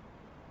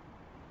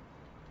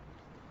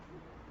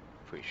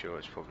 Pretty sure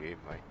it's probably him,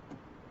 mate.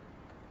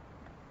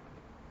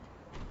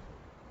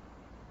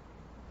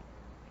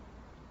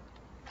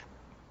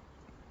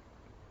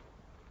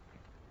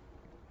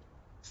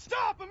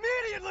 Stop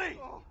immediately!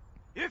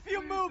 If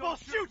you move, I'll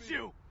shoot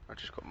you! I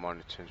just got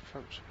minor 10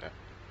 pumps from that.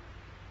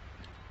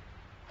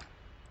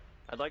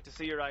 I'd like to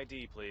see your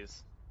ID,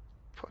 please.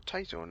 Put a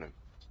taser on him.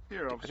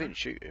 Here, I officer. didn't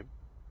shoot him.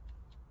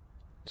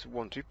 It's a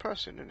 1-2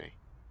 person, isn't he?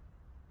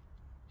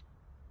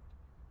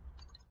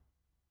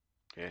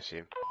 Yeah, it's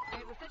him.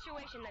 There's a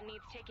situation that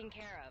needs taking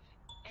care of.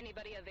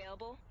 Anybody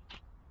available?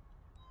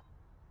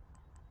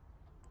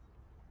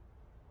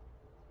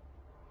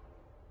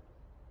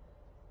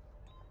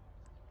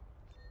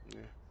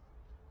 Yeah.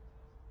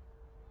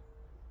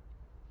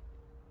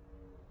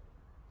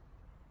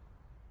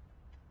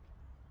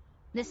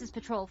 This is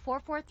Patrol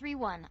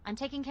 4431. I'm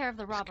taking care of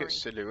the Let's robbery. get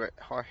silhouette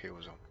high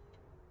heels on.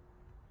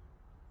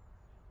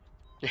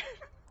 Yeah.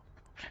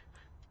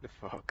 The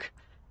fuck?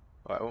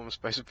 Right, what am I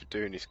supposed to be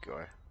doing this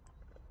guy?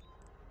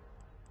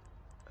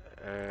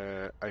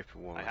 Open I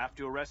warrant. have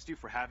to arrest you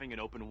for having an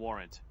open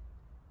warrant.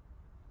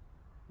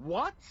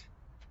 What?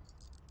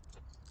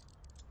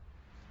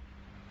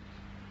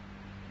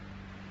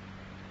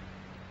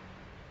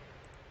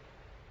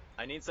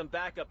 I need some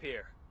backup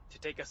here to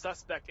take a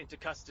suspect into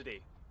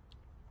custody.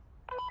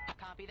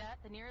 Copy that.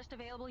 The nearest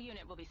available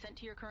unit will be sent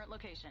to your current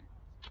location.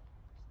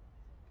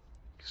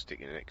 Stick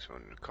the next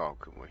one in the car,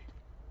 couldn't we?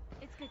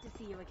 It's good to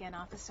see you again,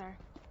 officer.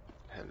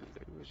 Hello,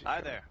 where's he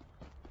Hi going? there.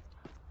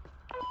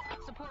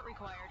 Support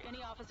required.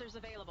 Any officers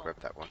available? Grab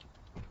that one.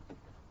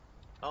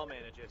 I'll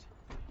manage it.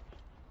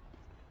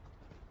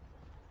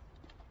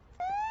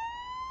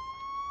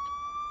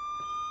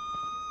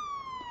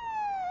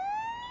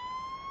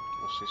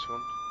 What's this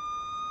one?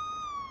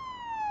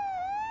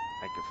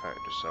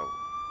 Aggravated assault.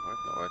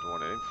 I've not had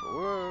one of them for.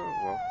 Whoa,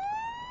 well.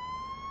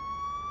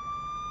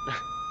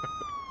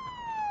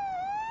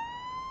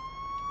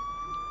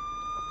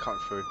 I'm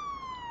cutting through.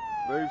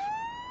 Move.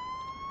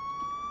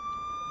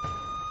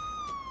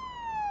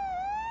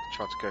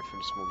 Tried to go through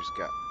the smallest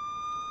gap.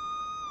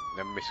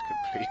 Then missed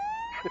completely.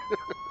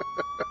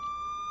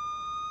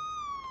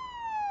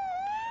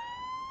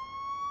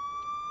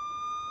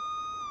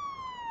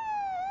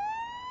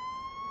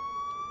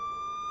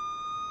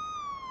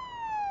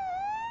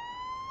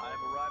 I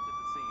have arrived at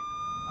the scene.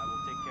 I will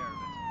take care of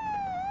it.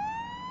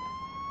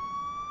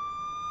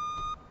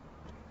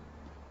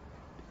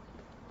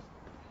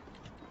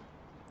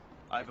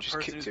 I have a Just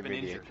person kicked who's him been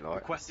in the injured. head, like.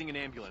 Requesting an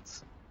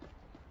ambulance.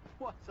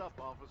 What's up,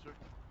 officer?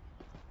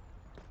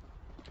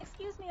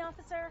 Excuse me,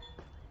 officer.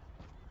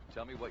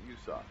 Tell me what you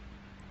saw.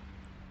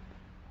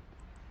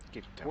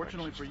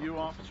 Fortunately for you,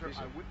 officer,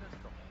 I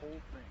witnessed the whole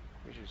thing.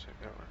 We should say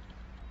that one.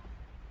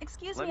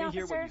 Excuse Let me, me officer.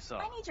 hear what you saw.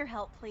 I need your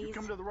help, please. You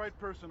come to the right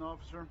person,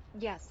 officer.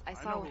 Yes, I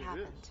saw know what who it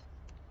happened. is.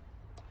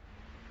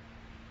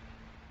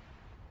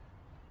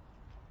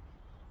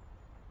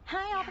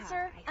 Hi,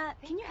 officer.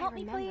 Can you help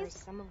me, I remember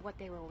please? some of what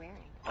they were wearing.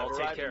 I'll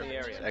take care of the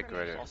area.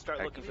 Aggravated. I'll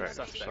start looking for the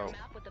Aggravated suspect. assault.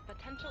 Map with the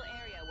potential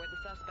area where the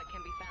suspect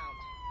can be found.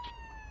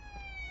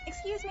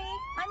 Excuse me.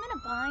 I'm in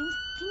a bind.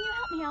 Can you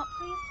help me out,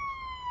 please?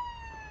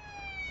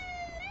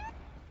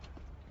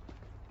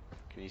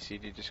 Can you see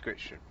the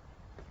description?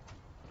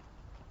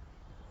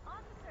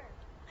 Officer,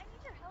 I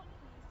need your help,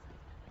 please.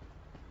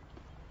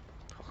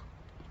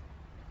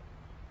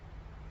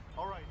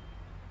 All right.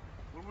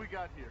 What do we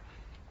got here?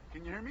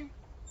 Can you hear me?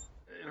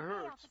 It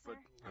hurts, but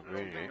I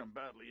don't think I'm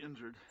badly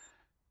injured.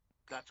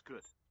 That's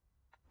good.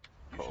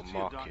 You Put a should see a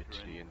mark doctor.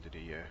 to the end of the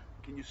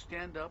Can you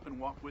stand up and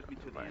walk with me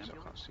to the maze. I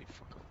ambulance? can't see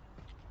fuck all.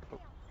 Oh,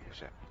 what's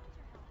that?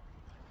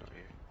 Not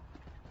here.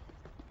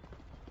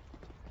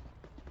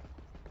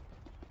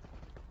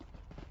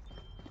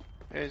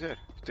 Hey, is it?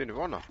 It's doing the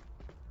runner.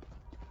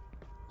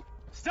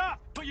 Stop!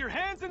 Put your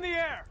hands in the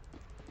air!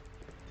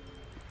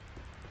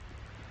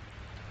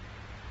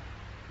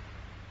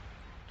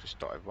 Just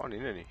started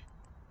running, isn't he?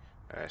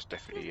 It's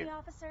definitely Excuse him. me,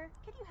 officer.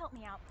 Could you help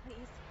me out,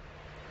 please?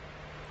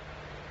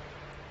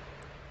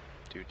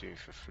 Do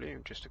for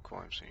fleeing, just a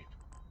crime scene.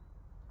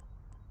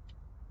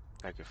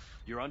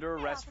 You're under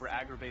arrest for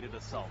aggravated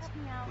assault.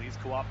 Please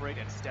cooperate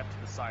and step to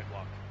the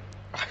sidewalk.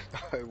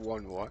 I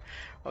won what?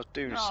 I was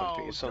doing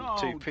something and some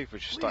two people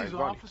just started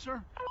running.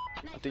 Officer.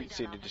 I didn't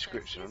see the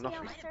description or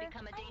nothing. Might have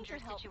become a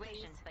dangerous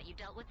situation, but you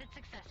dealt with it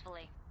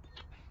successfully.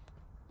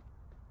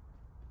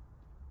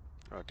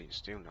 I didn't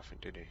steal nothing,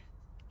 did he?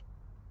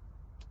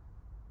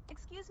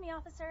 Excuse me,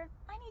 officer.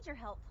 I need your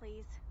help,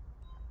 please.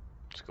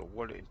 Just got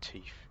wallet and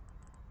teeth.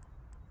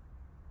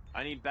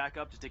 I need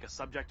backup to take a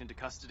subject into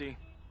custody.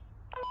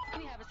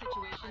 We have a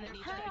situation that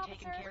needs to be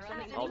taken care of.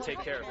 I'll take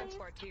care of it.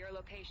 Transport to your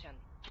location.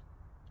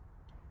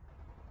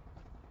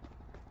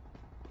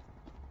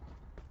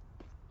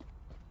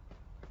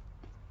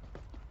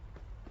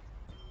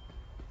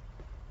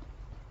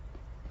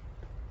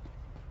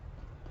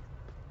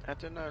 I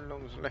don't know how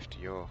long is left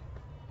of your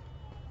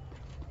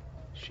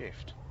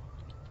shift.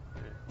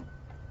 Yeah.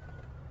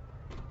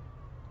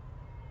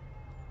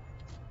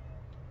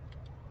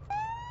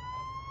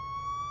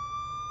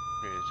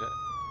 Yeah, is it?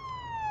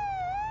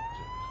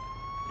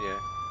 Yeah.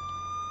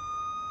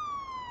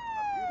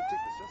 I'm here to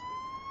take the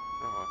suspect.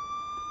 Alright.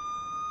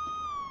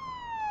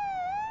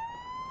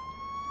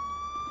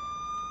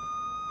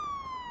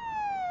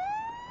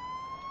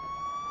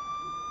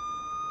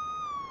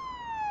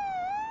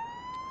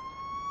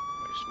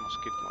 Where's my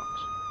skid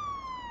marks?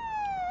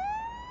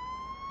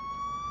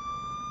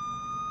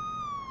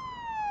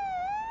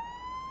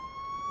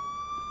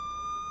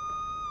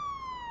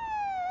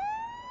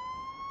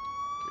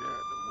 Get out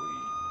of the way.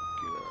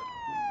 Get out of the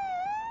way.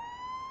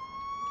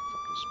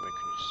 Fucking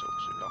smoking yourself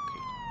so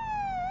lucky.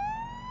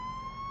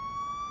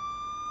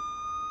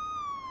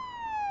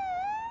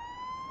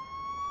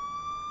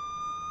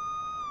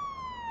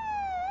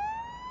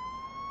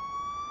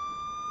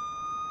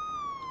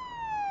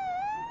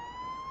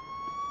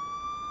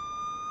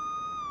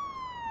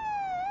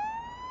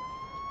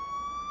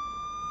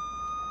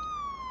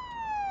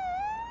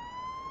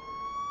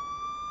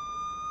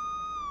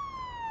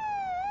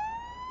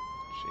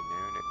 Sitting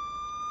there, innit?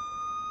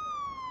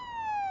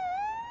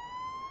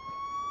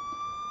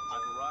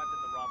 I've arrived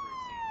at the robbery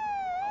scene.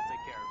 I'll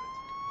take care of it.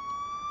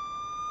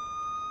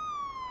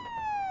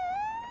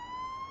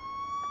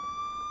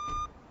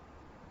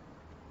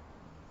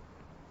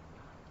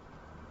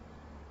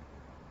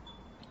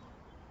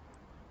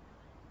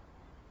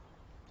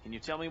 Can you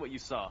tell me what you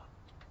saw?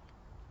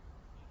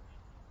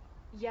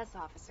 Yes,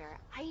 officer.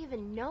 I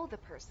even know the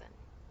person.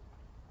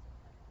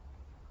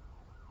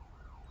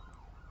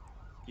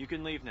 You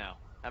can leave now.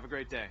 Have a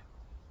great day.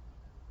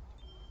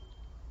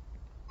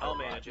 I'll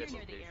manage You're it.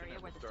 near the area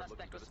where the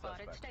suspect was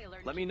spotted. Stay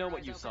alert. Let me know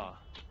what you saw.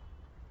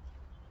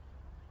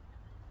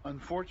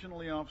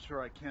 Unfortunately,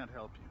 officer, I can't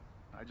help you.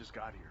 I just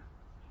got here.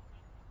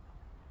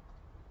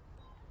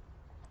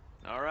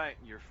 All right,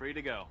 you're free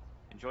to go.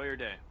 Enjoy your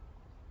day.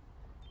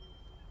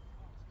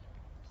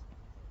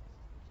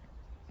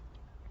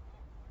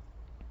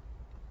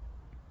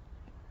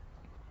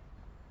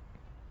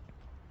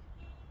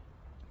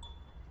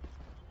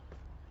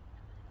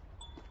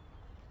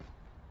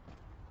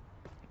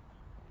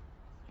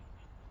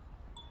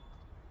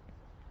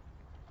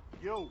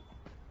 Yo.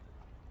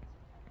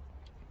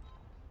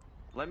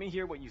 Let me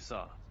hear what you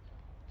saw.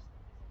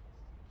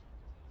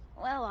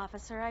 Well,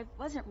 officer, I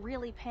wasn't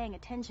really paying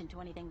attention to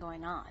anything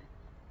going on.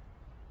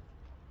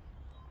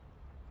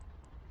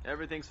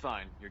 Everything's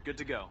fine. You're good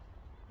to go.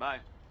 Bye.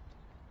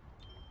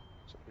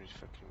 Somebody's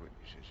fucking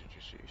witnesses are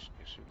just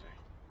useless, aren't they?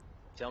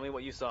 Tell me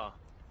what you saw.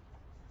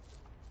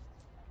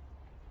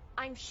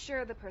 I'm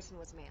sure the person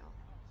was male.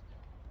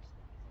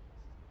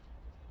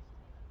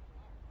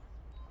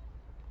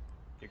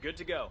 You're good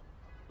to go.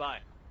 Bye.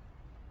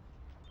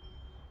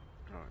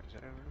 Alright, is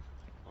that everything?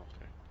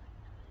 Okay.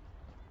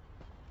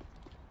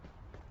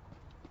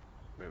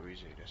 Where is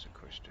he? That's a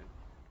question.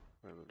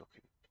 Where we're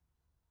looking.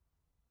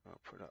 I'll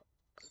put up.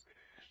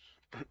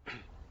 You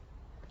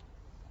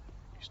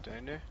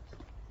staying there?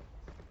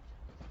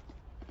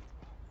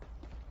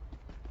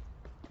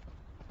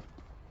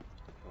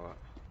 Right.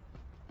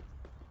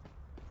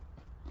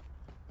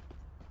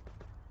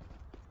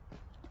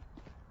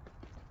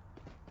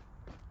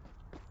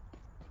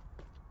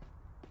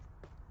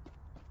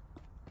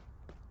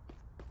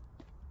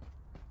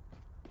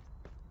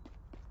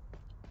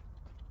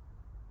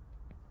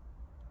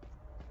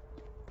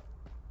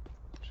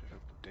 So if I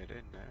put dead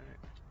end there, right?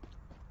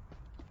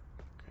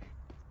 Okay.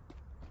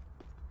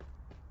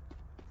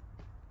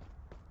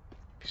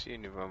 If you see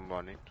anyone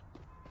running,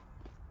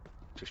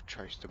 just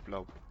chase the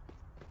blob.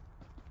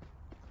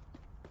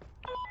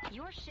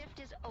 Your shift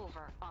is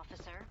over,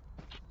 officer.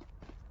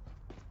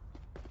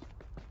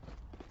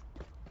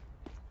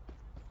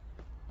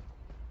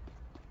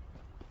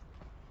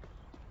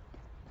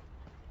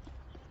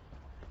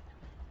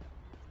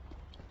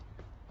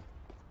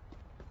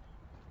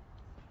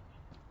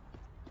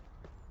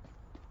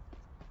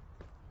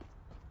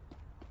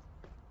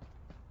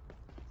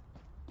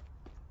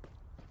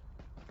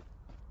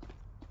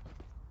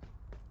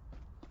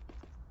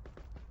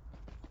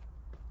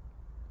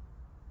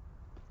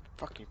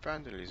 Fucking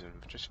vandalism,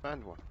 I've just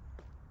found one.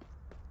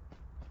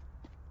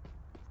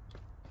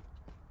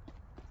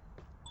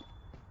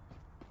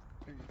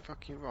 You're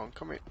fucking wrong,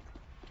 come in.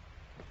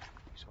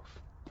 He's off.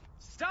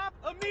 Stop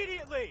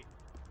immediately!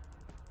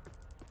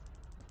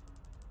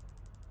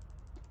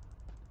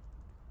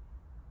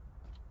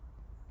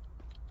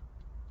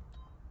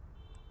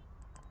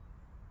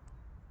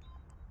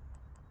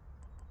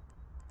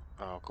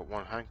 Oh, I've got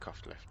one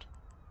handcuff left.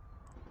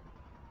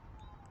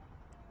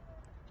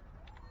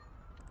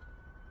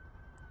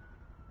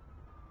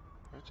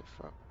 What the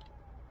fuck?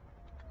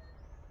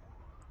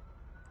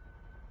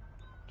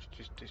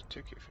 Just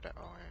ticket for that.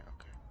 Oh yeah,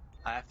 okay.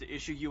 I have to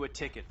issue you a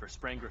ticket for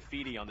spraying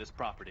graffiti on this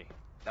property.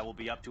 That will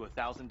be up to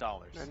 $1,000. No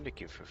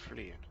nicking for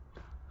fleeing.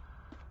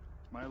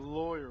 My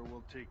lawyer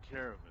will take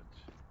care of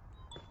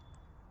it.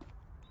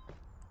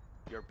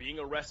 You're being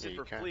arrested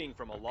for fleeing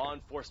from a law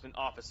enforcement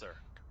officer.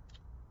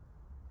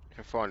 If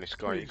I find this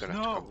guy, Please, you're gonna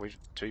have to no. come with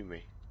to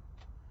me.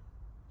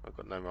 I've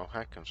got no more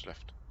handcuffs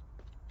left.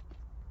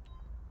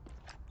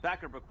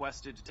 Backup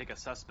requested to take a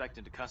suspect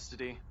into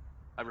custody.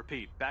 I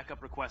repeat,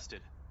 backup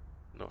requested.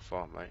 Not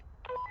far, mate.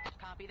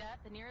 Copy that.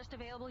 The nearest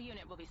available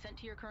unit will be sent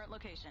to your current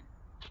location.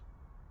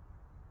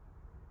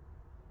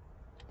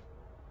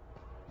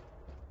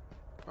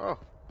 Oh,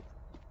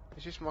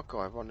 is this my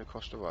guy running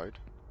across the road?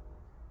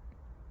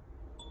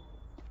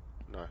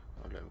 No,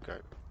 I'll let him go.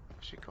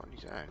 What's he got in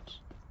his hands?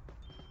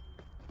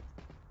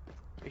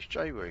 He's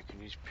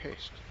jaywalking, he's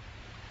pissed.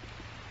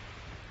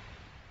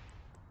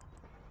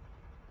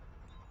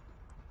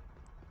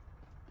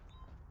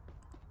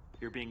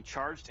 You're being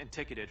charged and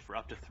ticketed for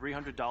up to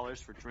 $300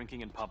 for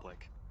drinking in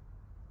public.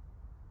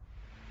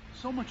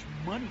 So much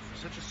money for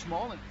such a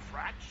small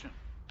infraction.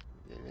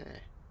 Yeah.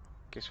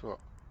 Guess what?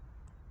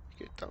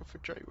 You get done for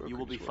jaywalking. You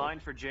will be as well.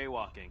 fined for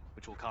jaywalking,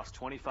 which will cost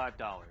 $25.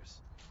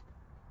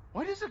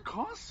 Why does it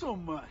cost so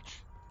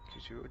much?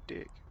 Because you're a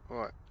dick.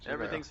 Alright.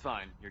 Everything's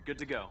fine. You're good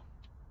to go.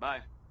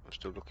 Bye. I'm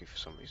still looking for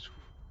somebody's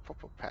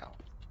proper pal.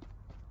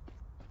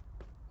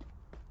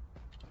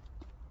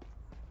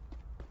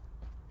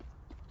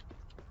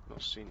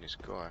 Not seen this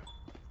guy.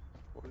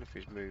 What if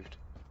he's moved?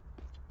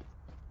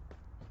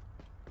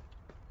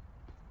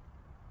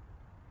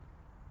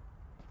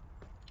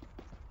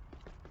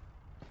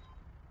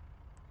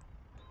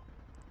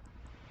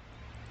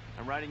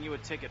 I'm writing you a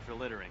ticket for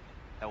littering.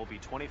 That will be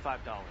 $25.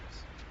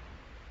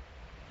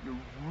 You're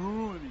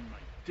ruining my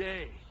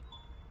day.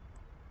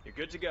 You're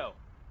good to go.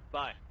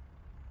 Bye.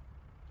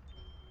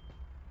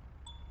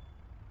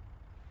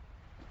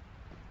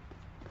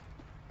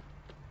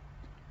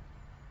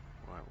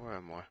 Right, where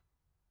am I?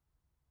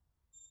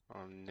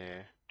 I'm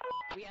there.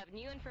 We have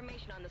new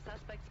information on the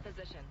suspect's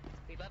position.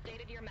 We've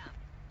updated your map.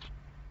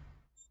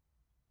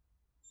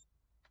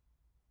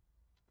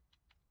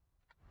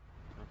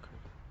 Okay.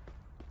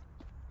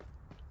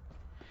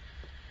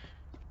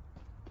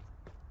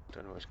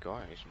 Don't know where this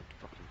guy is. He's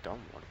a fucking dumb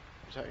one.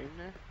 Is that him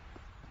there?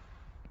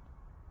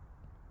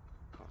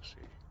 Can't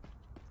see.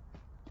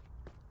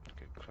 Let's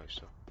get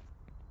closer.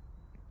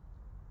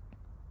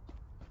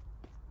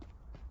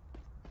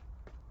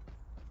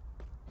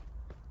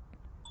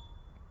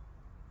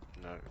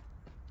 No.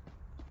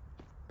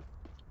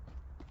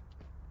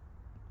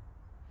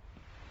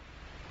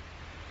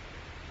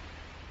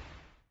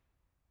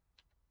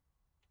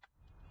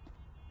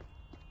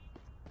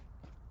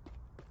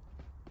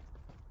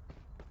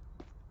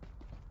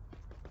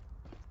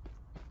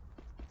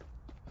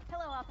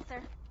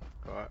 officer.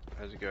 Alright,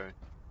 how's it going?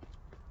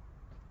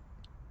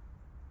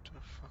 What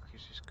the fuck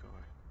is this guy?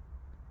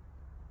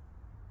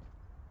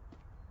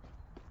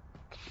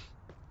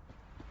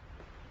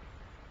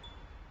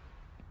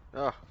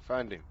 Ah,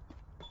 found him.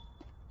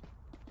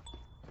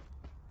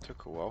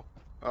 Took a while.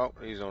 Oh,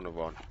 he's on the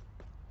run.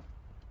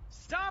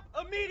 Stop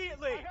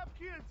immediately! I have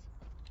kids!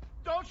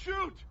 Don't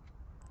shoot!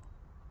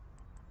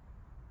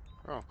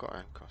 Oh, I've got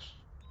handcuffs.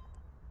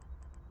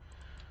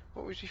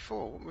 What was he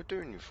for? What am I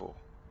doing him for?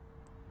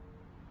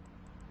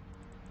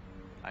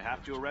 I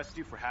have to arrest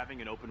you for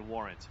having an open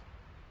warrant.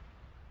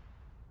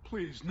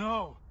 Please,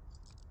 no.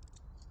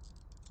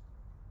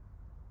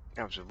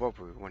 That was a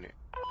robbery, wasn't it?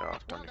 Oh,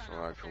 I've done it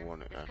for an open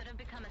warrant now. Could have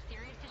become a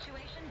serious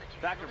situation, but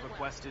you Backup handled it well.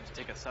 requested to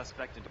take a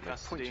suspect into Got no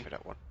custody. points for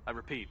that one. I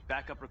repeat,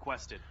 backup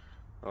requested.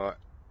 Alright,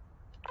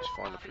 let's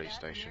find the Copy police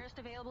that. The station. nearest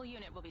available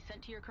unit will be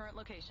sent to your current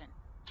location.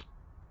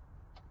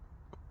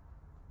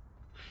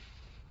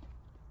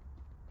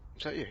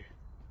 Is that you?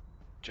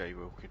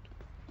 Jaywalking.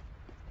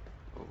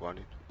 Or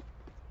running.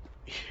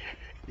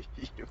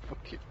 You're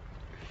fucking...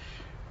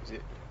 Is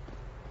it?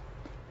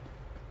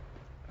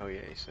 Oh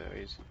yeah, so it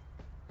is.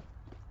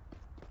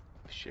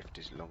 The shift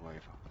is long over.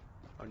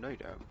 I know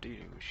that, I'm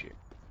dealing with shit.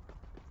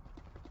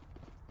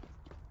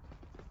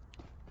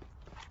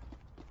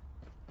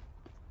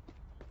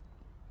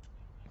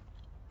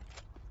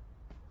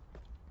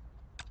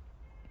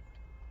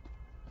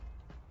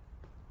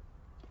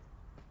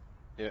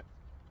 Yeah.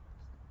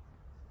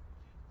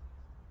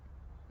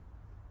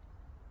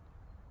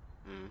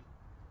 Hmm.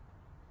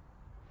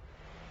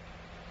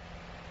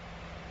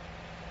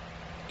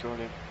 Go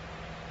on in.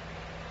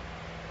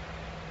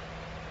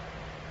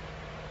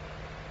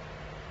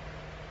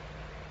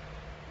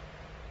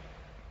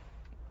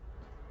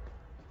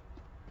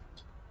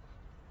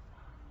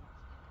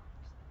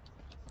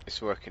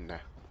 It's working now.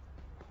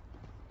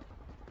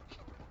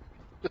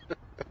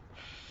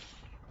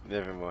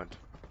 Never mind.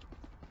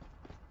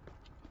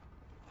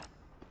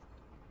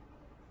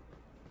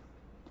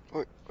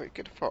 Wait,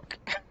 get the fuck.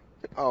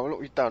 Oh, look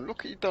what you've done.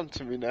 Look what you've done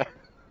to me now.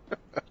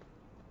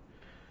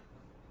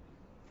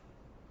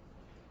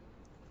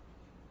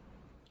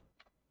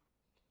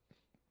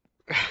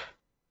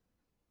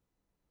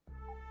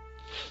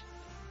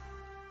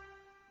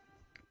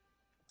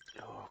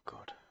 Oh,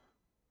 God.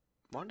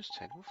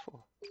 -10, what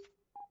for?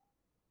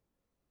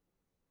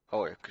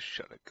 Oh, yeah, cause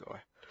shut that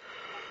guy.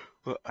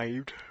 Well,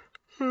 aimed.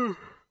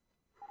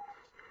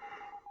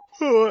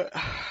 Alright.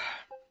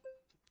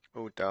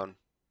 All done.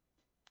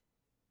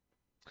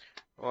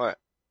 Right.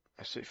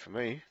 That's it for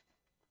me.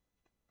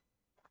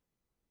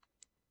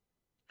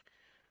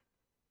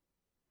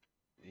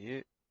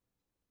 Yeah.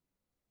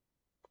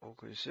 All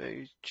I can say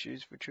is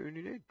cheers for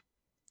tuning in.